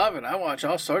shame. I love it. I watch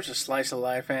all sorts of slice of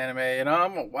life anime. You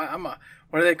know, I'm a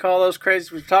what do they call those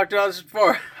crazy? We've talked about this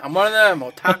before. I'm one of them.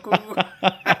 Otaku.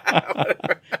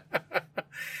 Whatever.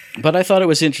 But I thought it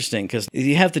was interesting because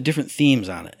you have the different themes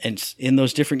on it. And in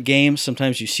those different games,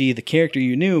 sometimes you see the character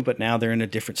you knew, but now they're in a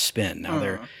different spin. Now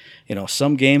they're,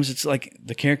 some games it's like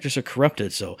the characters are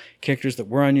corrupted. So characters that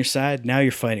were on your side, now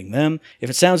you're fighting them. If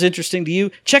it sounds interesting to you,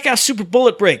 check out Super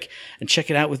Bullet Break and check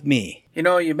it out with me. You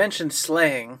know, you mentioned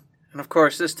slaying. And of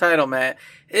course, this title, Matt,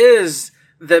 is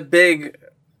the big...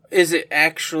 Is it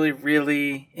actually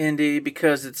really indie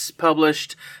because it's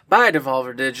published by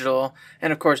Devolver Digital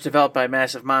and, of course, developed by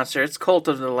Massive Monster? It's Cult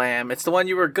of the Lamb. It's the one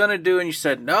you were going to do and you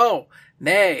said, no,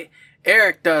 nay.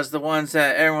 Eric does the ones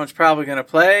that everyone's probably going to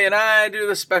play, and I do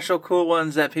the special cool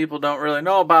ones that people don't really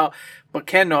know about but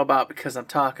can know about because I'm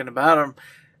talking about them.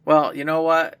 Well, you know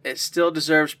what? It still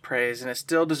deserves praise and it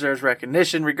still deserves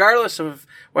recognition regardless of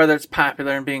whether it's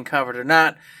popular and being covered or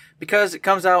not. Because it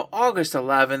comes out August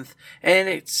 11th, and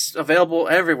it's available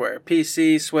everywhere.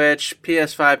 PC, Switch,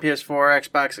 PS5, PS4,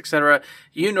 Xbox, etc.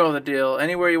 You know the deal.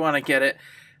 Anywhere you want to get it.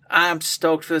 I'm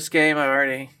stoked for this game. I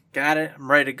already got it. I'm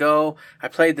ready to go. I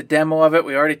played the demo of it.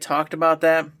 We already talked about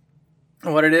that.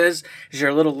 What it is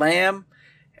you're a little lamb,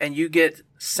 and you get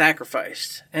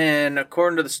sacrificed. And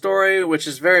according to the story, which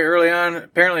is very early on,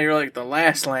 apparently you're like the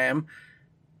last lamb.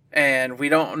 And we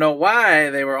don't know why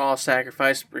they were all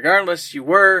sacrificed. Regardless, you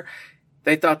were.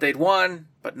 They thought they'd won,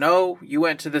 but no, you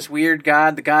went to this weird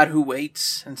god, the god who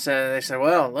waits, and they said,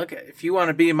 well, look, if you want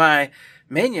to be my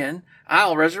minion,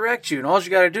 I'll resurrect you. And all you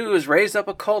got to do is raise up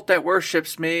a cult that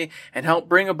worships me and help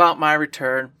bring about my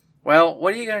return. Well,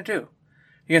 what are you going to do?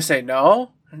 You're going to say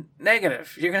no?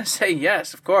 Negative. You're going to say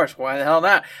yes, of course. Why the hell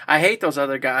not? I hate those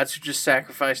other gods who just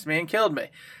sacrificed me and killed me.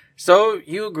 So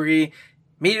you agree.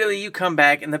 Immediately you come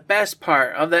back, and the best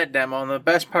part of that demo, and the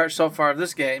best part so far of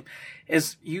this game,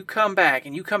 is you come back,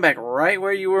 and you come back right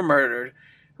where you were murdered,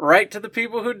 right to the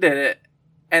people who did it,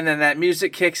 and then that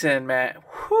music kicks in, Matt.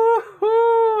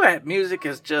 Whoo-hoo! That music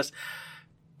is just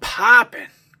popping.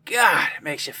 God, it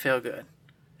makes you feel good.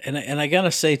 And I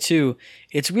gotta say too,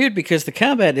 it's weird because the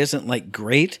combat isn't like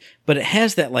great, but it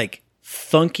has that like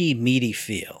thunky, meaty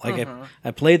feel. Like I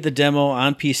played the demo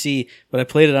on PC, but I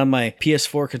played it on my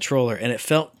PS4 controller, and it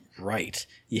felt right.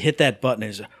 You hit that button,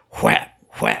 it's whap,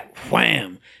 whap,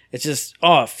 wham. It's just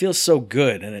it feels so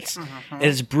good, and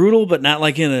it's brutal, but not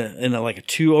like in a like a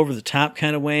too over the top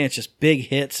kind of way. It's just big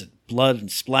hits and blood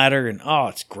and splatter, and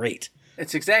it's great.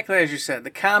 It's exactly as you said.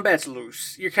 The combat's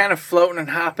loose. You're kind of floating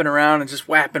and hopping around and just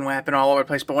whapping all over the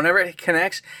place. But whenever it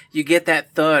connects, you get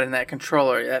that thud and that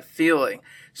controller, that feeling.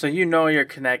 So you know you're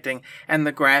connecting. And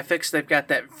the graphics, they've got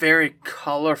that very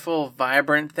colorful,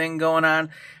 vibrant thing going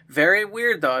on. Very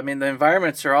weird, though. I mean, the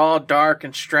environments are all dark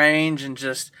and strange and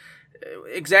just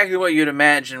exactly what you'd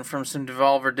imagine from some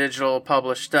Devolver Digital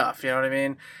published stuff. You know what I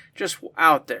mean? Just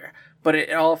out there. But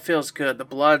it all feels good. The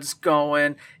blood's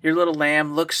going. Your little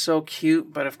lamb looks so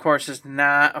cute, but of course is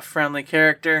not a friendly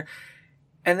character.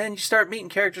 And then you start meeting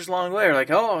characters along the way. You're like,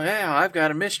 oh, yeah, I've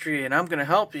got a mystery, and I'm going to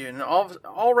help you. And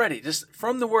already, just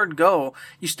from the word go,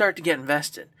 you start to get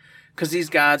invested. Because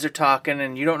these gods are talking,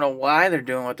 and you don't know why they're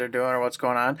doing what they're doing or what's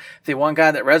going on. The one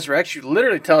god that resurrects you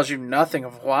literally tells you nothing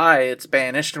of why it's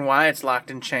banished and why it's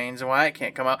locked in chains and why it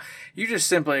can't come out. You just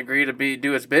simply agree to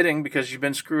do its bidding because you've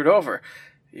been screwed over.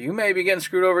 You may be getting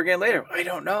screwed over again later. I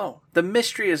don't know. The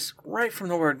mystery is right from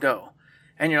the word go.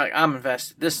 And you're like, I'm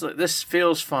invested. This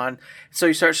feels fun. So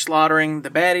you start slaughtering the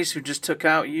baddies who just took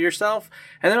out yourself.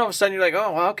 And then all of a sudden you're like,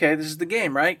 oh, well, okay, this is the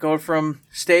game, right? Go from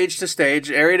stage to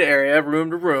stage, area to area,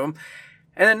 room to room.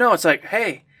 And then no, it's like,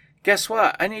 hey, guess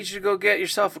what? I need you to go get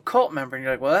yourself a cult member. And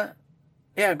you're like, what?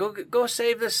 Yeah, go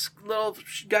save this little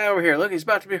guy over here. Look, he's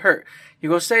about to be hurt. You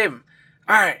go save him.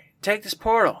 All right, take this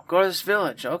portal. Go to this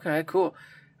village. Okay, cool.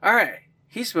 All right,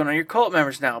 he's one of your cult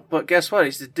members now, but guess what?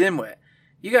 He's the dimwit.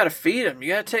 You got to feed him. You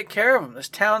got to take care of him. This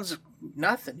town's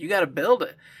nothing. You got to build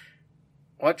it.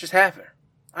 What just happened?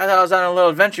 I thought I was on a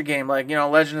little adventure game like,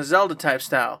 Legend of Zelda type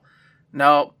style.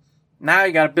 No, now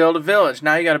you got to build a village.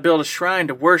 Now you got to build a shrine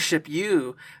to worship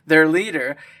you, their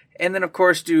leader, and then, of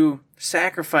course, do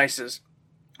sacrifices,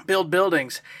 build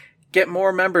buildings, get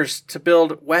more members to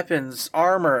build weapons,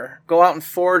 armor, go out and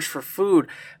forage for food.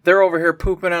 They're over here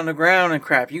pooping on the ground and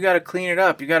crap. You got to clean it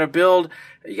up. You got to build.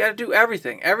 You got to do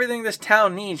everything. Everything this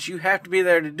town needs, you have to be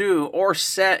there to do, or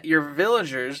set your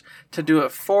villagers to do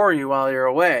it for you while you're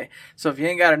away. So if you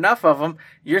ain't got enough of them,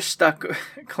 you're stuck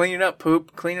cleaning up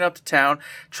poop, cleaning up the town,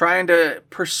 trying to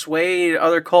persuade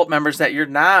other cult members that you're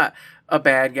not a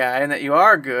bad guy and that you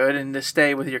are good and to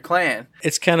stay with your clan.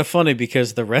 It's kind of funny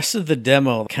because the rest of the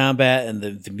demo, combat and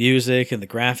the music and the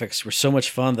graphics were so much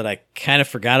fun that I kind of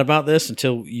forgot about this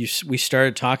until we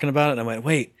started talking about it, and I went,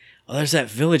 wait, there's that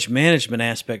village management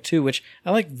aspect too, which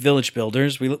I like village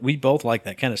builders. We both like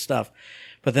that kind of stuff.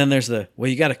 But then there's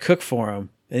you got to cook for them,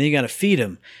 and you got to feed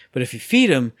them. But if you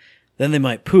feed them, then they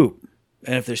might poop.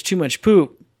 And if there's too much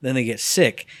poop, then they get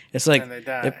sick. It's like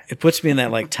it puts me in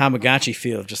that like Tamagotchi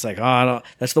feel of just like,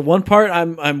 that's the one part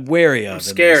I'm wary of. I'm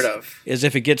scared of. Is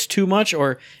if it gets too much,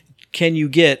 or can you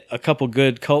get a couple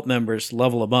good cult members,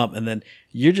 level them up, and then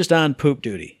you're just on poop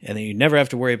duty, and then you never have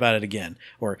to worry about it again.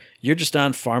 Or you're just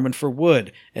on farming for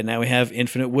wood, and now we have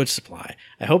infinite wood supply.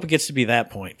 I hope it gets to be that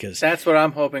point, because that's what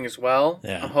I'm hoping as well.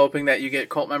 Yeah. I'm hoping that you get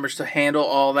cult members to handle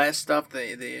all that stuff,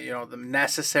 the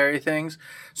necessary things,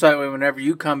 so that way whenever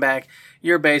you come back,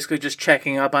 you're basically just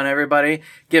checking up on everybody,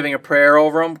 giving a prayer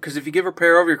over them. Because if you give a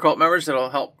prayer over your cult members,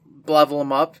 it'll help level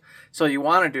them up. So you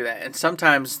want to do that. And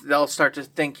sometimes they'll start to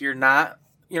think you're not,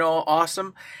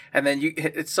 awesome. And then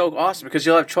it's so awesome because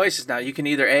you'll have choices now. You can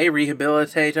either A,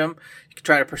 rehabilitate them. You can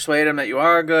try to persuade them that you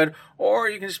are good. Or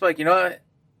you can just be like, you know what?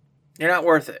 You're not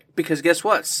worth it. Because guess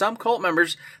what? Some cult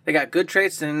members, they got good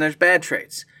traits and then there's bad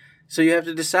traits. So you have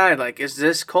to decide, like, is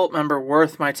this cult member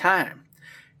worth my time?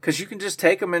 Because you can just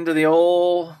take them into the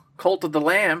old cult of the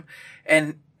lamb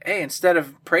and, hey, instead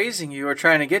of praising you or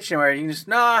trying to get you anywhere, you can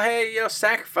just,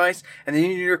 sacrifice. And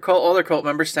then your other cult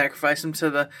members sacrifice them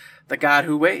to the god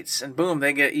who waits. And boom,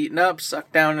 they get eaten up,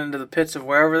 sucked down into the pits of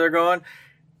wherever they're going.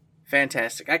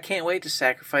 Fantastic. I can't wait to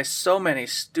sacrifice so many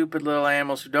stupid little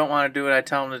animals who don't want to do what I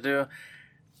tell them to do.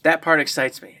 That part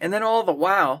excites me. And then all the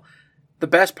while, the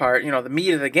best part, the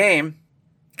meat of the game,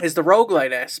 is the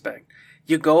roguelite aspect.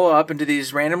 you go up into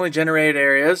these randomly generated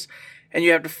areas, and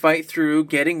you have to fight through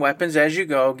getting weapons as you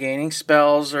go, gaining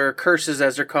spells or curses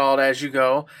as they're called as you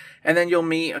go, and then you'll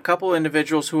meet a couple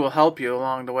individuals who will help you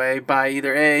along the way by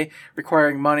either A,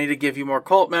 requiring money to give you more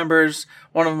cult members.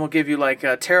 One of them will give you like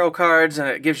tarot cards, and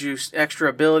it gives you extra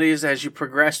abilities as you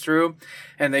progress through,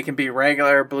 and they can be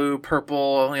regular, blue,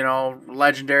 purple,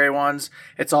 legendary ones.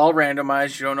 It's all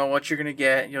randomized. You don't know what you're going to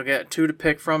get. You'll get 2 to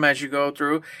pick from as you go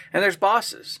through, and there's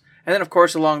bosses. And then, of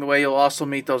course, along the way, you'll also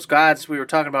meet those gods we were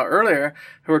talking about earlier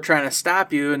who are trying to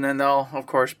stop you, and then they'll, of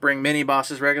course, bring mini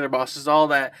bosses, regular bosses, all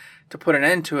that to put an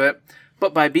end to it.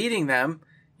 But by beating them,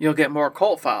 you'll get more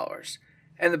cult followers.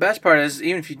 And the best part is,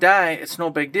 even if you die, it's no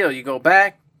big deal. You go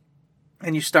back,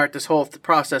 and you start this whole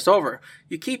process over.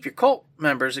 You keep your cult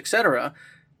members, etc.,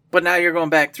 but now you're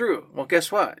going back through. Well,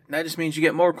 guess what? That just means you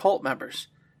get more cult members.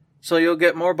 So you'll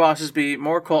get more bosses beat,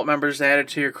 more cult members added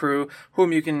to your crew,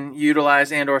 whom you can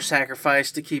utilize and or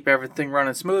sacrifice to keep everything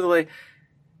running smoothly.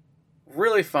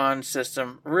 Really fun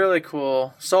system, really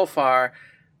cool. So far,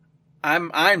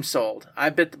 I'm sold.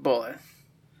 I bit the bullet.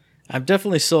 I'm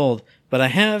definitely sold, but I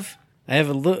have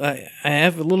a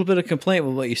little bit of complaint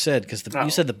with what you said, because you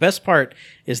said the best part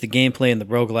is the gameplay and the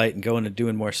roguelite and going and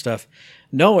doing more stuff.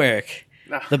 No, Eric.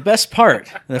 The best part,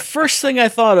 the first thing I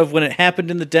thought of when it happened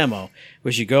in the demo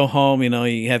was you go home,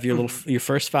 you have your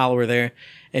first follower there,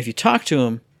 and if you talk to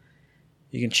him,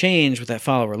 you can change what that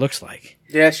follower looks like.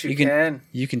 Yes, you can.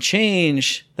 You can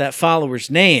change that follower's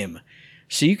name.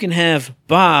 So you can have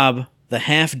Bob, the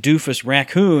half-doofus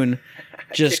raccoon,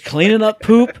 just cleaning up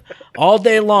poop all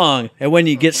day long, and when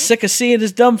you get sick of seeing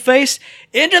his dumb face,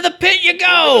 into the pit you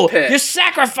go! You're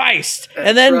sacrificed! That's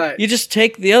and then right. You just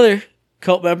take the other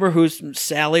cult member who's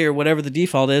Sally or whatever the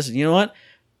default is, and you know what?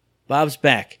 Bob's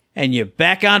back. And you're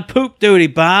back on poop duty,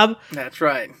 Bob. That's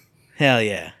right. Hell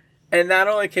yeah. And not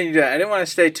only can you do that, I didn't want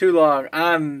to stay too long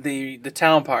on the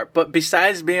town part, but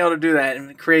besides being able to do that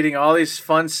and creating all these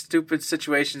fun, stupid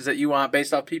situations that you want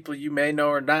based off people you may know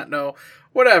or not know,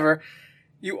 whatever,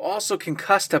 you also can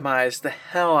customize the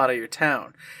hell out of your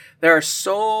town. There are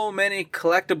so many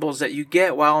collectibles that you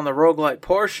get while in the roguelite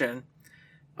portion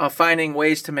of finding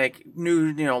ways to make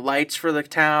new, lights for the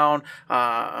town,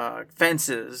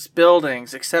 fences,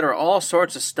 buildings, etc., all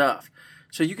sorts of stuff.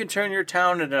 So you can turn your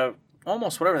town into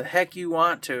almost whatever the heck you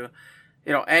want to,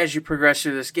 as you progress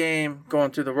through this game, going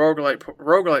through the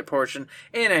roguelite portion.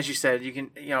 And as you said, you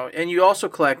can, and you also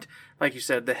collect, like you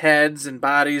said, the heads and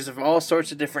bodies of all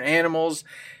sorts of different animals.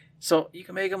 So you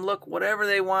can make them look whatever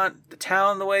they want, the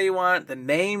town the way you want, the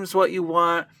names what you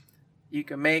want. You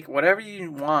can make whatever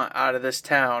you want out of this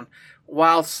town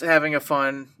whilst having a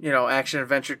fun,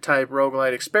 action-adventure type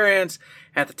roguelite experience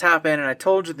at the top end. And I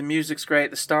told you the music's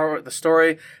great. The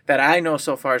story that I know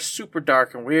so far is super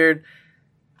dark and weird.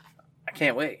 I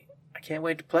can't wait. I can't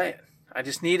wait to play it. I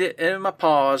just need it in my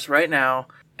paws right now,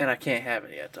 and I can't have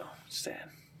it yet, though. Sad.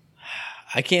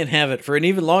 I can't have it for an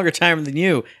even longer time than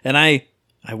you, and I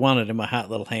want it in my hot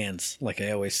little hands, like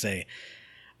I always say.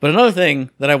 But another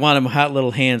thing that I want in my hot little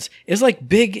hands is like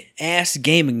big ass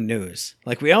gaming news.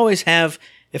 Like we always have,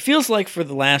 it feels like for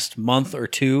the last month or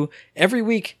two, every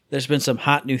week there's been some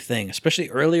hot new thing,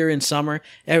 especially earlier in summer.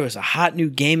 There was a hot new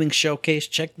gaming showcase.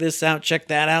 Check this out, check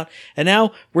that out. And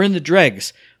now we're in the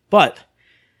dregs. But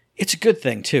it's a good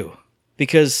thing too,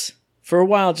 because for a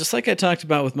while, just like I talked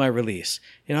about with my release,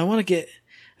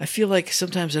 I feel like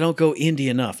sometimes I don't go indie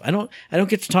enough. I don't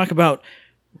get to talk about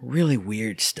really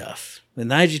weird stuff. In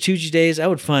the IG2G days, I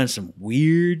would find some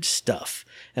weird stuff,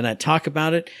 and I'd talk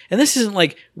about it. And this isn't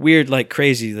like weird, like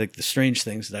crazy, like the strange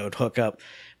things that I would hook up,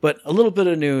 but a little bit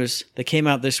of news that came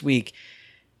out this week,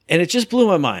 and it just blew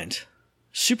my mind.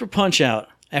 Super Punch-Out,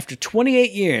 after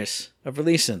 28 years of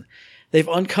releasing, they've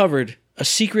uncovered a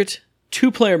secret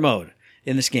 2-player mode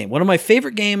in this game. One of my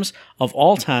favorite games of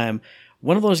all time.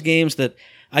 One of those games that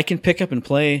I can pick up and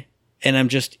play, and I'm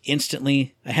just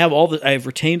instantly, I've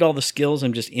retained all the skills.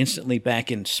 I'm just instantly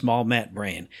back in small Matt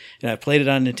brain. And I played it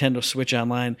on Nintendo Switch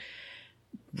Online,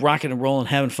 rocking and rolling,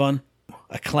 having fun.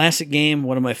 A classic game,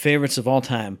 one of my favorites of all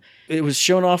time. It was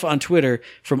shown off on Twitter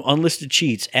from Unlisted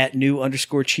Cheats at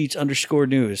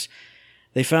 @new_cheats_news.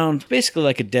 They found basically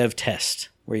like a dev test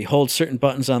where you hold certain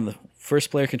buttons on the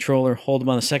first player controller, hold them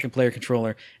on the second player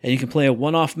controller, and you can play a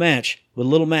one-off match with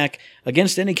Little Mac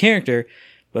against any character.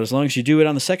 But as long as you do it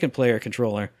on the second player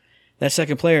controller, that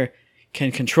second player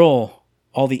can control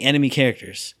all the enemy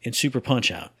characters in Super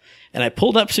Punch-Out. And I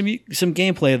pulled up some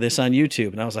gameplay of this on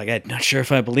YouTube, and I was like, I'm not sure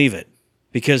if I believe it.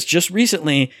 Because just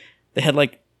recently, they had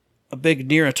like a big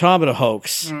Nier Automata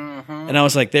hoax. Mm-hmm. And I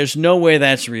was like, there's no way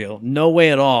that's real. No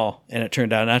way at all. And it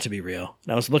turned out not to be real.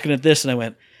 And I was looking at this, and I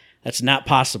went, that's not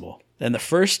possible. And the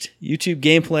first YouTube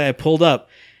gameplay I pulled up,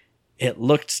 it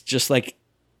looked just like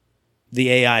the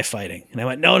AI fighting. And I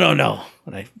went, no.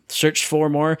 And I searched for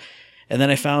more. And then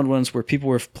I found ones where people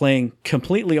were playing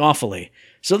completely awfully.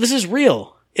 So this is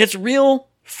real. It's real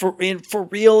for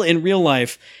real in real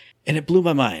life. And it blew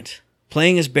my mind.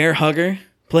 Playing as Bear Hugger,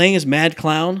 playing as Mad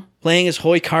Clown, playing as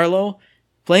Hoy Carlo,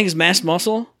 playing as Mass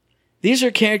Muscle. These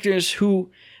are characters who,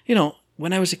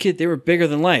 when I was a kid, they were bigger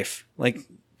than life. Like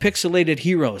pixelated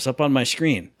heroes up on my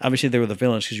screen. Obviously, they were the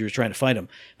villains because you were trying to fight them.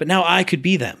 But now I could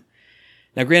be them.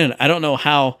 Now, granted, I don't know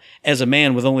how, as a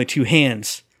man with only 2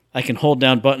 hands, I can hold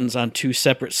down buttons on 2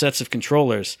 separate sets of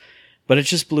controllers, but it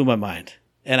just blew my mind.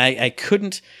 And I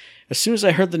couldn't, as soon as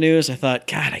I heard the news, I thought,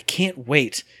 God, I can't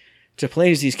wait to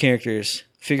play as these characters,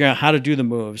 figure out how to do the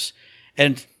moves.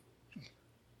 And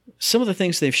some of the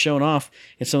things they've shown off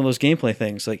in some of those gameplay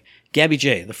things, like Gabby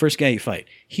J, the first guy you fight,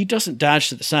 he doesn't dodge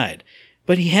to the side,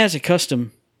 but he has a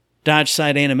custom dodge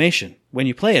side animation when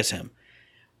you play as him.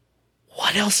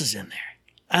 What else is in there?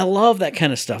 I love that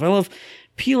kind of stuff. I love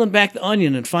peeling back the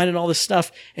onion and finding all this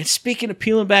stuff. And speaking of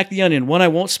peeling back the onion, one I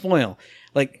won't spoil,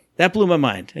 like that blew my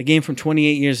mind. A game from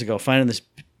 28 years ago, finding this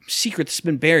secret that's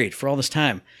been buried for all this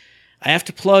time. I have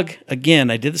to plug, again,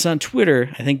 I did this on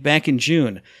Twitter, I think back in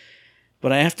June,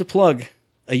 but I have to plug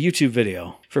a YouTube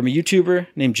video from a YouTuber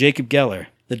named Jacob Geller,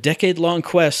 the decade-long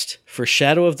quest for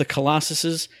Shadow of the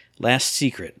Colossus's last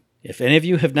secret. If any of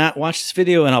you have not watched this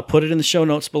video, and I'll put it in the show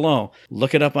notes below,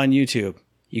 look it up on YouTube.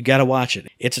 You gotta watch it.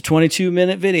 It's a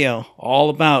 22-minute video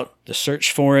all about the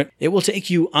search for it. It will take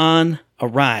you on a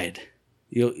ride.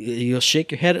 You'll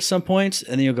shake your head at some points,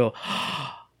 and then you'll go,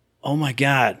 oh my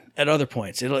God, at other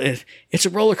points. It's a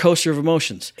roller coaster of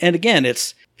emotions. And again,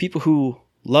 it's people who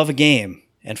love a game,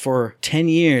 and for 10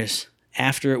 years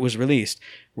after it was released,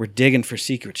 were digging for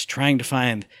secrets, trying to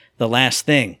find the last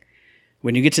thing.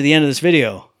 When you get to the end of this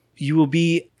video, you will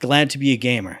be glad to be a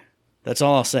gamer. That's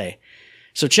all I'll say.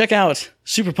 So check out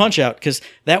Super Punch-Out, because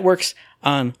that works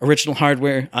on original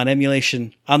hardware, on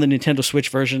emulation, on the Nintendo Switch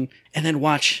version, and then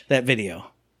watch that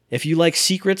video. If you like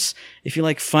secrets, if you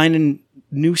like finding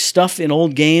new stuff in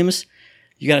old games,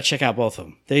 you got to check out both of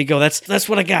them. There you go. That's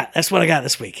what I got. That's what I got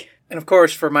this week. And of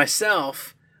course, for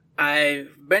myself, I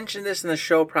mentioned this in the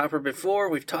show proper before.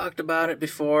 We've talked about it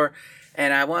before,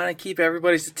 and I want to keep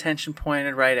everybody's attention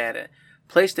pointed right at it.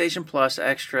 PlayStation Plus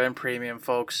Extra and Premium,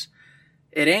 folks.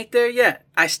 It ain't there yet.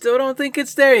 I still don't think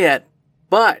it's there yet,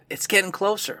 but it's getting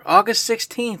closer. August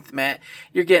 16th, Matt,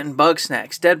 you're getting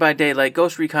Bugsnax, Dead by Daylight,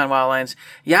 Ghost Recon Wildlands,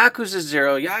 Yakuza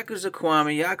 0, Yakuza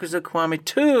Kiwami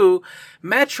 2,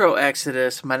 Metro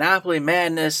Exodus, Monopoly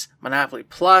Madness, Monopoly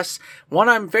Plus. One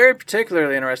I'm very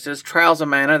particularly interested in is Trials of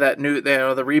Mana, that new,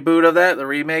 the reboot of that, the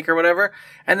remake or whatever.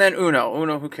 And then Uno.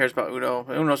 Uno, who cares about Uno?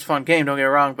 Uno's a fun game, don't get me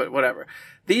wrong, but whatever.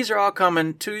 These are all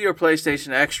coming to your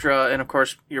PlayStation Extra and, of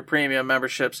course, your premium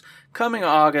memberships coming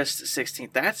August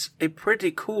 16th. That's a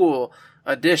pretty cool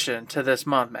addition to this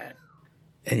month, man.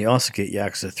 And you also get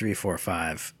Yakuza 3, 4,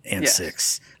 5, and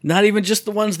 6. Not even just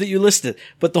the ones that you listed,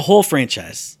 but the whole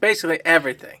franchise. Basically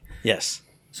everything. Yes.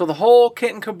 So the whole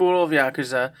kit and caboodle of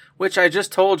Yakuza, which I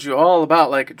just told you all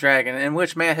about like a dragon, and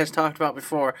which Matt has talked about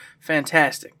before,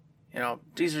 fantastic.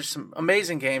 These are some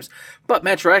amazing games. But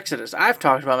Metro Exodus, I've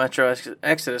talked about Metro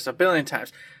Exodus a billion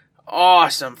times.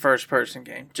 Awesome first-person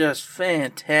game. Just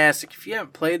fantastic. If you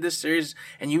haven't played this series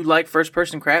and you like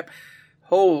first-person crap,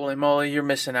 holy moly, you're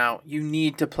missing out. You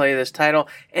need to play this title,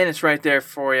 and it's right there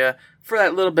for you for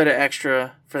that little bit of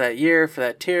extra for that year, for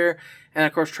that tier. And,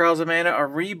 of course, Trials of Mana, a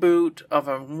reboot of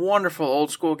a wonderful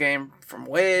old-school game from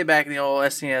way back in the old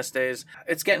SNES days.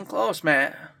 It's getting close,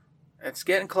 Matt. It's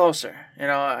getting closer.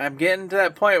 I'm getting to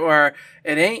that point where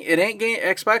it ain't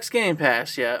Xbox Game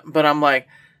Pass yet, but I'm like,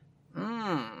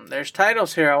 there's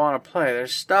titles here I want to play.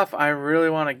 There's stuff I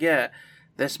really want to get.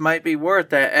 This might be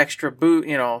worth that extra boot,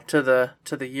 to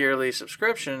the yearly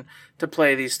subscription to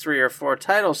play these 3 or 4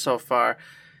 titles so far.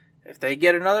 If they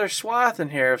get another swath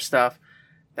in here of stuff,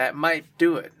 that might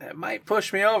do it. That might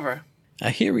push me over.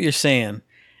 I hear what you're saying,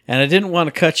 and I didn't want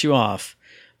to cut you off,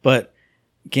 but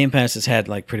Game Pass has had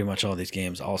pretty much all these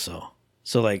games also.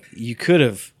 So you could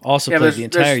have also played the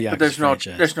entire Yakuza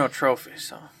franchise. There's no trophies,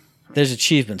 so there's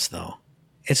achievements though.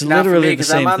 It's not literally for me, the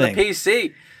same I'm on thing. The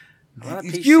PC.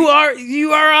 You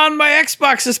are on my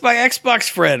Xbox. It's my Xbox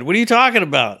friend. What are you talking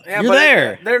about? Yeah, You're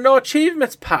there. There are no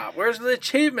achievements pop. Where's the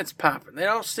achievements popping? They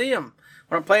don't see them.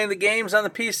 When I'm playing the games on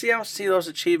the PC, I don't see those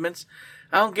achievements.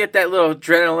 I don't get that little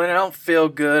adrenaline. I don't feel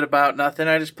good about nothing.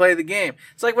 I just play the game.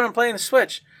 It's like when I'm playing the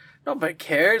Switch. Nobody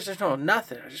cares. There's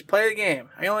nothing. I just play the game.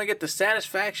 I only get the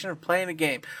satisfaction of playing the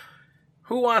game.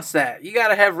 Who wants that? You got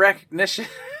to have recognition.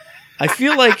 I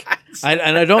feel like,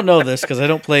 and I don't know this because I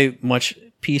don't play much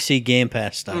PC Game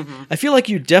Pass stuff. I feel like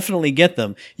you definitely get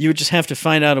them. You would just have to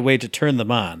find out a way to turn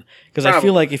them on. Because I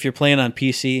feel like if you're playing on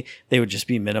PC, they would just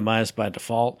be minimized by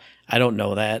default. I don't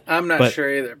know that. I'm not sure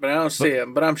either, but I don't see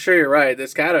them. But I'm sure you're right.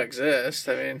 It's got to exist.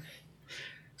 I mean...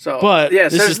 So, but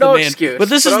yes, this there's is no the man, excuse. But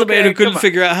this is the man who couldn't come on.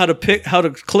 figure out how to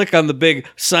click on the big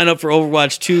sign up for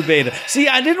Overwatch 2 beta. See,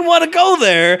 I didn't want to go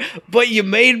there, but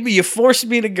you forced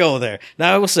me to go there.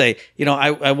 Now I will say,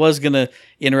 I was gonna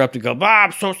interrupt and go,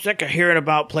 I'm so sick of hearing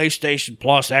about PlayStation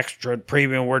Plus Extra and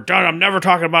Premium. We're done. I'm never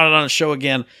talking about it on the show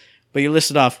again. But you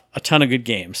listed off a ton of good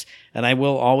games, and I'll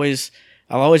always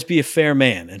be a fair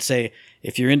man and say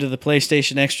if you're into the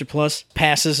PlayStation Extra Plus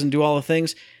passes and do all the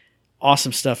things.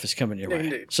 Awesome stuff is coming your way.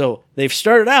 Indeed. So they've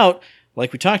started out,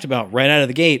 like we talked about, right out of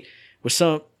the gate with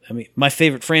my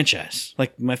favorite franchise,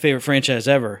 like my favorite franchise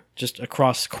ever, just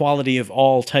across quality of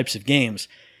all types of games.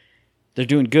 They're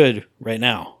doing good right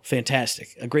now. Fantastic.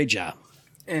 A great job.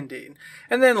 Indeed.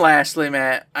 And then lastly,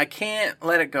 Matt, I can't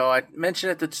let it go. I mentioned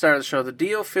at the start of the show, the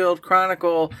DioField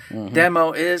Chronicle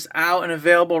demo is out and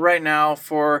available right now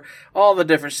for all the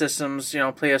different systems,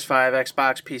 PS5,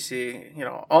 Xbox,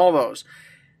 PC, all those.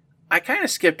 I kind of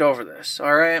skipped over this,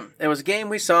 all right? It was a game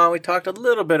we saw and we talked a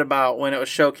little bit about when it was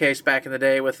showcased back in the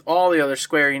day with all the other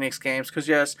Square Enix games, because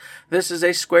yes, this is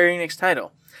a Square Enix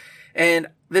title. And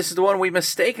this is the one we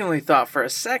mistakenly thought for a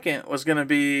second was going to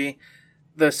be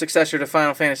the successor to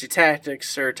Final Fantasy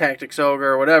Tactics or Tactics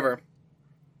Ogre or whatever.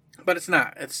 But it's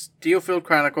not. It's DioField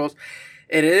Chronicles.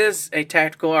 It is a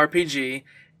tactical RPG,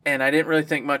 and I didn't really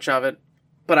think much of it.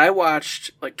 But I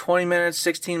watched like 20 minutes,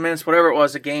 16 minutes, whatever it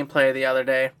was, of gameplay the other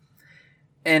day.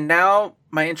 And now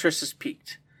my interest is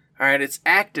piqued. All right, it's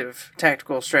active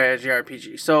tactical strategy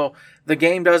RPG. So the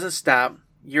game doesn't stop.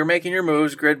 You're making your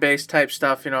moves, grid-based type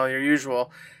stuff, your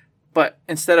usual. But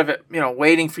instead of it,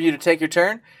 waiting for you to take your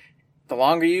turn, the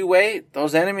longer you wait,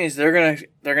 those enemies, they're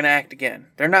gonna act again.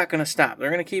 They're not gonna stop.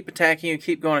 They're gonna keep attacking you,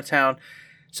 keep going to town.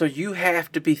 So you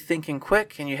have to be thinking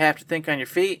quick, and you have to think on your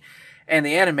feet. And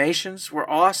the animations were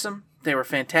awesome. They were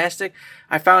fantastic.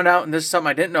 I found out, and this is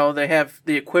something I didn't know, they have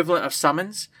the equivalent of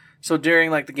summons. So during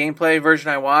the gameplay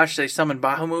version I watched, they summoned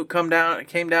Bahamut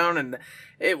came down, and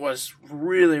it was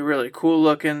really, really cool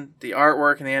looking. The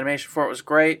artwork and the animation for it was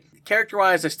great.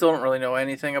 Character-wise, I still don't really know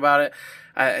anything about it.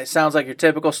 It sounds like your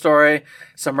typical story.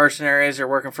 Some mercenaries are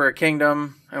working for a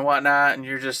kingdom and whatnot, and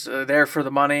you're just there for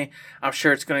the money. I'm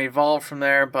sure it's going to evolve from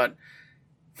there, but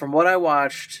from what I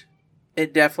watched,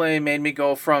 it definitely made me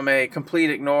go from a complete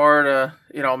ignore to,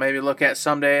 maybe look at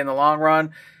someday in the long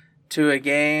run to a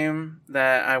game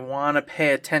that I want to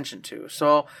pay attention to.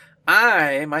 So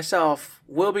I, myself,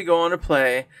 will be going to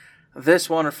play this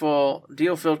wonderful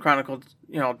DioField Chronicle,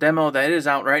 demo that is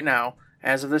out right now,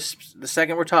 as of the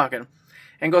second we're talking,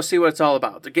 and go see what it's all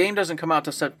about. The game doesn't come out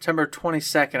till September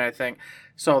 22nd, I think.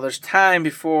 So there's time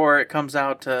before it comes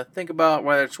out to think about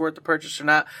whether it's worth the purchase or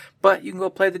not. But you can go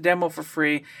play the demo for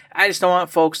free. I just don't want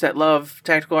folks that love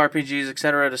tactical RPGs,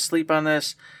 etc., to sleep on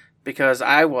this, because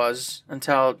I was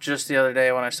until just the other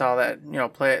day when I saw that,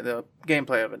 play the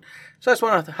gameplay of it. So I just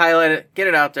want to highlight it, get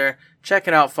it out there, check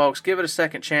it out, folks. Give it a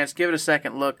second chance, give it a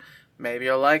second look. Maybe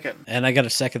you'll like it. And I got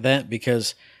to second that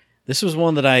because this was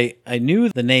one that I knew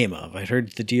the name of. I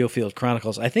heard the DioField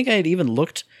Chronicles. I think I had even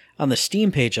looked on the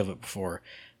Steam page of it before.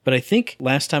 But I think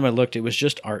last time I looked, it was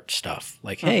just art stuff.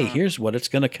 Like, hey, here's what it's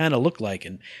going to kind of look like.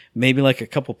 And maybe a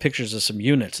couple pictures of some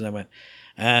units. And I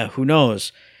went, who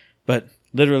knows? But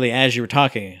literally, as you were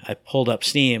talking, I pulled up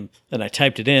Steam and I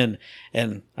typed it in.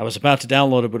 And I was about to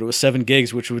download it, but it was 7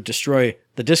 gigs, which would destroy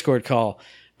the Discord call.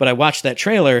 But I watched that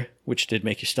trailer, which did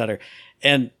make you stutter.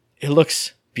 And it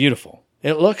looks beautiful.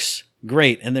 It looks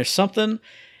great. And there's something,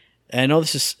 and I know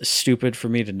this is stupid for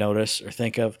me to notice or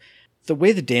think of, the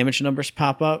way the damage numbers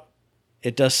pop up,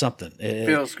 it does something. It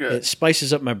feels good. It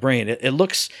spices up my brain. It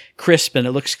looks crisp and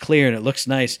it looks clear and it looks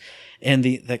nice. And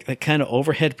the kind of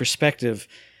overhead perspective,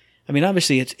 I mean,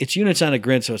 obviously it's units on a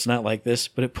grid, so it's not like this,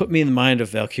 but it put me in the mind of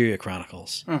Valkyria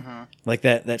Chronicles. Like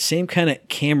that same kind of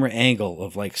camera angle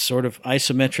of sort of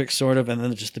isometric, and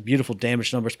then just the beautiful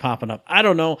damage numbers popping up. I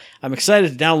don't know. I'm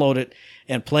excited to download it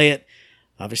and play it.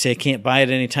 Obviously, I can't buy it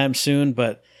anytime soon,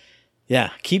 but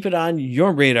yeah, keep it on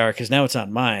your radar because now it's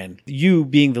on mine. You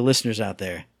being the listeners out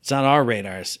there, it's on our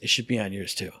radars. It should be on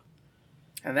yours too.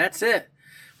 And that's it.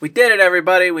 We did it,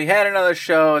 everybody. We had another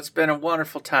show. It's been a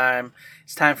wonderful time.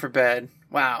 It's time for bed.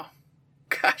 Wow.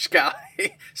 Gosh, golly.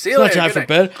 See you later. It's not time for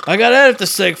bed. I got to edit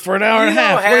this thing for an hour and a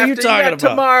half. What are you talking about?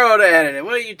 Tomorrow to edit it.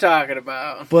 What are you talking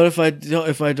about? But if I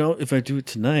do it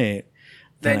tonight,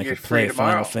 then I you're could free play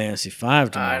tomorrow. Final Fantasy V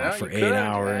tomorrow know, for you 8 could.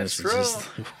 hours. That's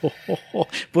It's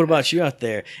what about you out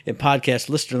there in podcast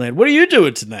listener land? What are you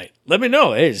doing tonight? Let me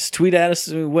know. Hey, just tweet at us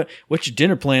what your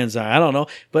dinner plans are. I don't know,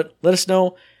 but let us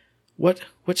know what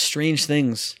strange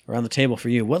things are on the table for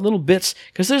you. What little bits,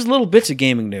 because there's little bits of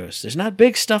gaming news. There's not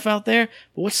big stuff out there,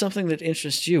 but what's something that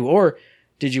interests you? Or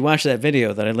did you watch that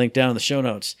video that I linked down in the show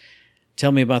notes?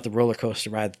 Tell me about the roller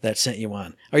coaster ride that sent you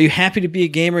on. Are you happy to be a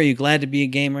gamer? Are you glad to be a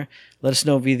gamer? Let us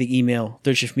know via the email,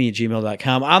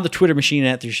 thirdshiftme@gmail.com, on the Twitter machine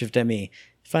at thirdshiftme.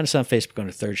 Find us on Facebook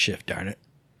under Third Shift, darn it.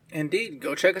 Indeed.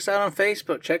 Go check us out on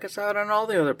Facebook. Check us out on all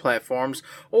the other platforms.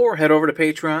 Or head over to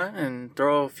Patreon and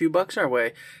throw a few bucks our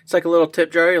way. It's like a little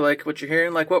tip jar. You like what you're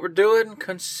hearing, like what we're doing?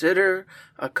 Consider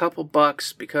a couple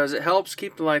bucks because it helps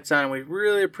keep the lights on. We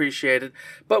really appreciate it.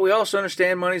 But we also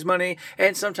understand money's money,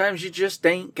 and sometimes you just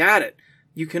ain't got it.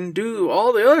 You can do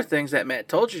all the other things that Matt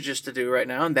told you just to do right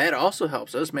now, and that also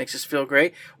helps us, makes us feel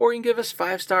great. Or you can give us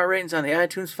 5-star ratings on the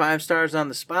iTunes, 5 stars on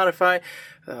the Spotify,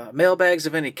 mailbags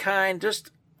of any kind,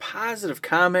 just positive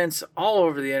comments all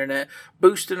over the internet,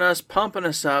 boosting us, pumping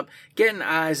us up, getting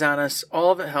eyes on us.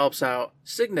 All of it helps out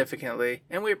significantly,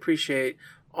 and we appreciate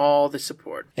all the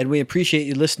support. And we appreciate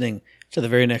you listening to the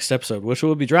very next episode, which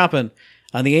will be dropping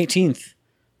on the 18th,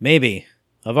 maybe,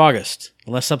 of August,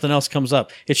 unless something else comes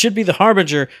up. It should be the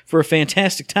harbinger for a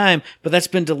fantastic time, but that's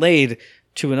been delayed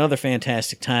to another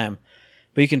fantastic time.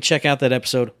 But you can check out that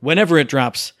episode whenever it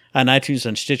drops on iTunes,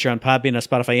 on Stitcher, on Podbean, on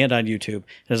Spotify, and on YouTube.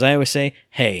 And as I always say,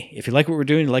 hey, if you like what we're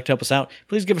doing, you'd like to help us out,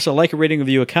 please give us a like, a rating,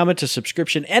 review, a comment, a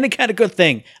subscription, any kind of good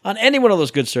thing on any one of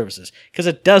those good services, because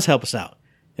it does help us out,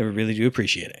 and we really do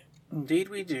appreciate it. Indeed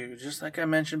we do. Just like I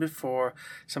mentioned before,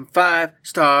 some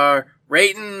 5-star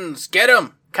ratings. Get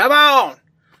them. Come on.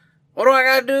 What do I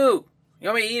got to do? You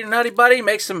want me to eat a Nutty Buddy?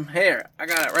 Make some hair. I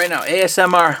got it right now.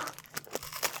 ASMR.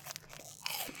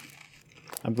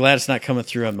 I'm glad it's not coming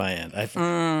through on my end. I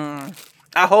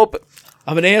hope.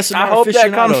 I'm an ASMR I hope aficionado,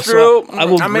 that comes through. So I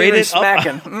will I'm grade even it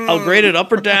smacking. up. I'll grade it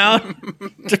up or down,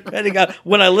 depending on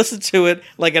when I listen to it,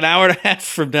 like an hour and a half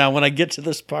from now when I get to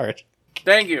this part.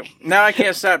 Thank you. Now I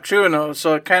can't stop chewing those,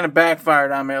 so it kind of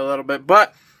backfired on me a little bit.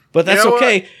 But that's you know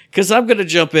okay, because I'm going to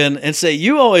jump in and say,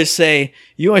 you always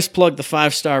plug the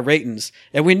 5-star ratings,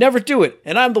 and we never do it,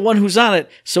 and I'm the one who's on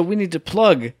it, so we need to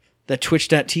plug that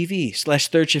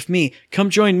twitch.tv/ThirdShiftMe. Come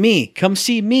join me. Come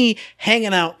see me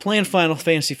hanging out, playing Final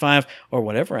Fantasy V, or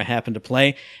whatever I happen to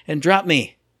play, and drop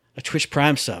me a Twitch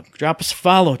Prime sub. Drop us a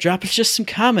follow. Drop us just some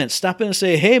comments. Stop in and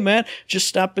say, hey, man, just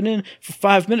stopping in for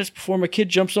 5 minutes before my kid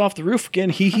jumps off the roof again.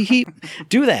 Hee hee hee.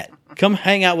 Do that. Come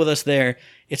hang out with us there.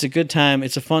 It's a good time.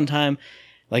 It's a fun time.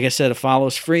 Like I said, a follow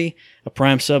is free. A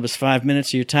Prime sub is 5 minutes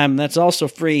of your time, and that's also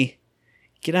free.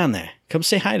 Get on there. Come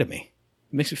say hi to me.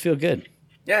 It makes me feel good.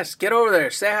 Yes, get over there.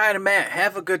 Say hi to Matt.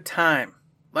 Have a good time.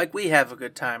 Like we have a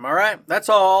good time, all right? That's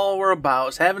all we're about,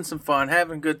 is having some fun,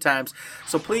 having good times.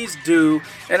 So please do.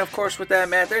 And of course, with that,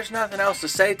 Matt, there's nothing else to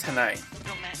say tonight.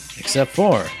 Except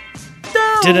for...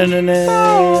 Don't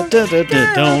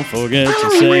forget to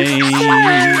say...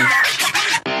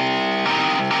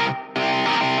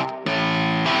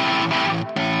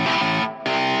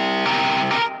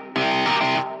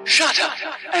 Shut up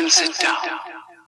and sit down.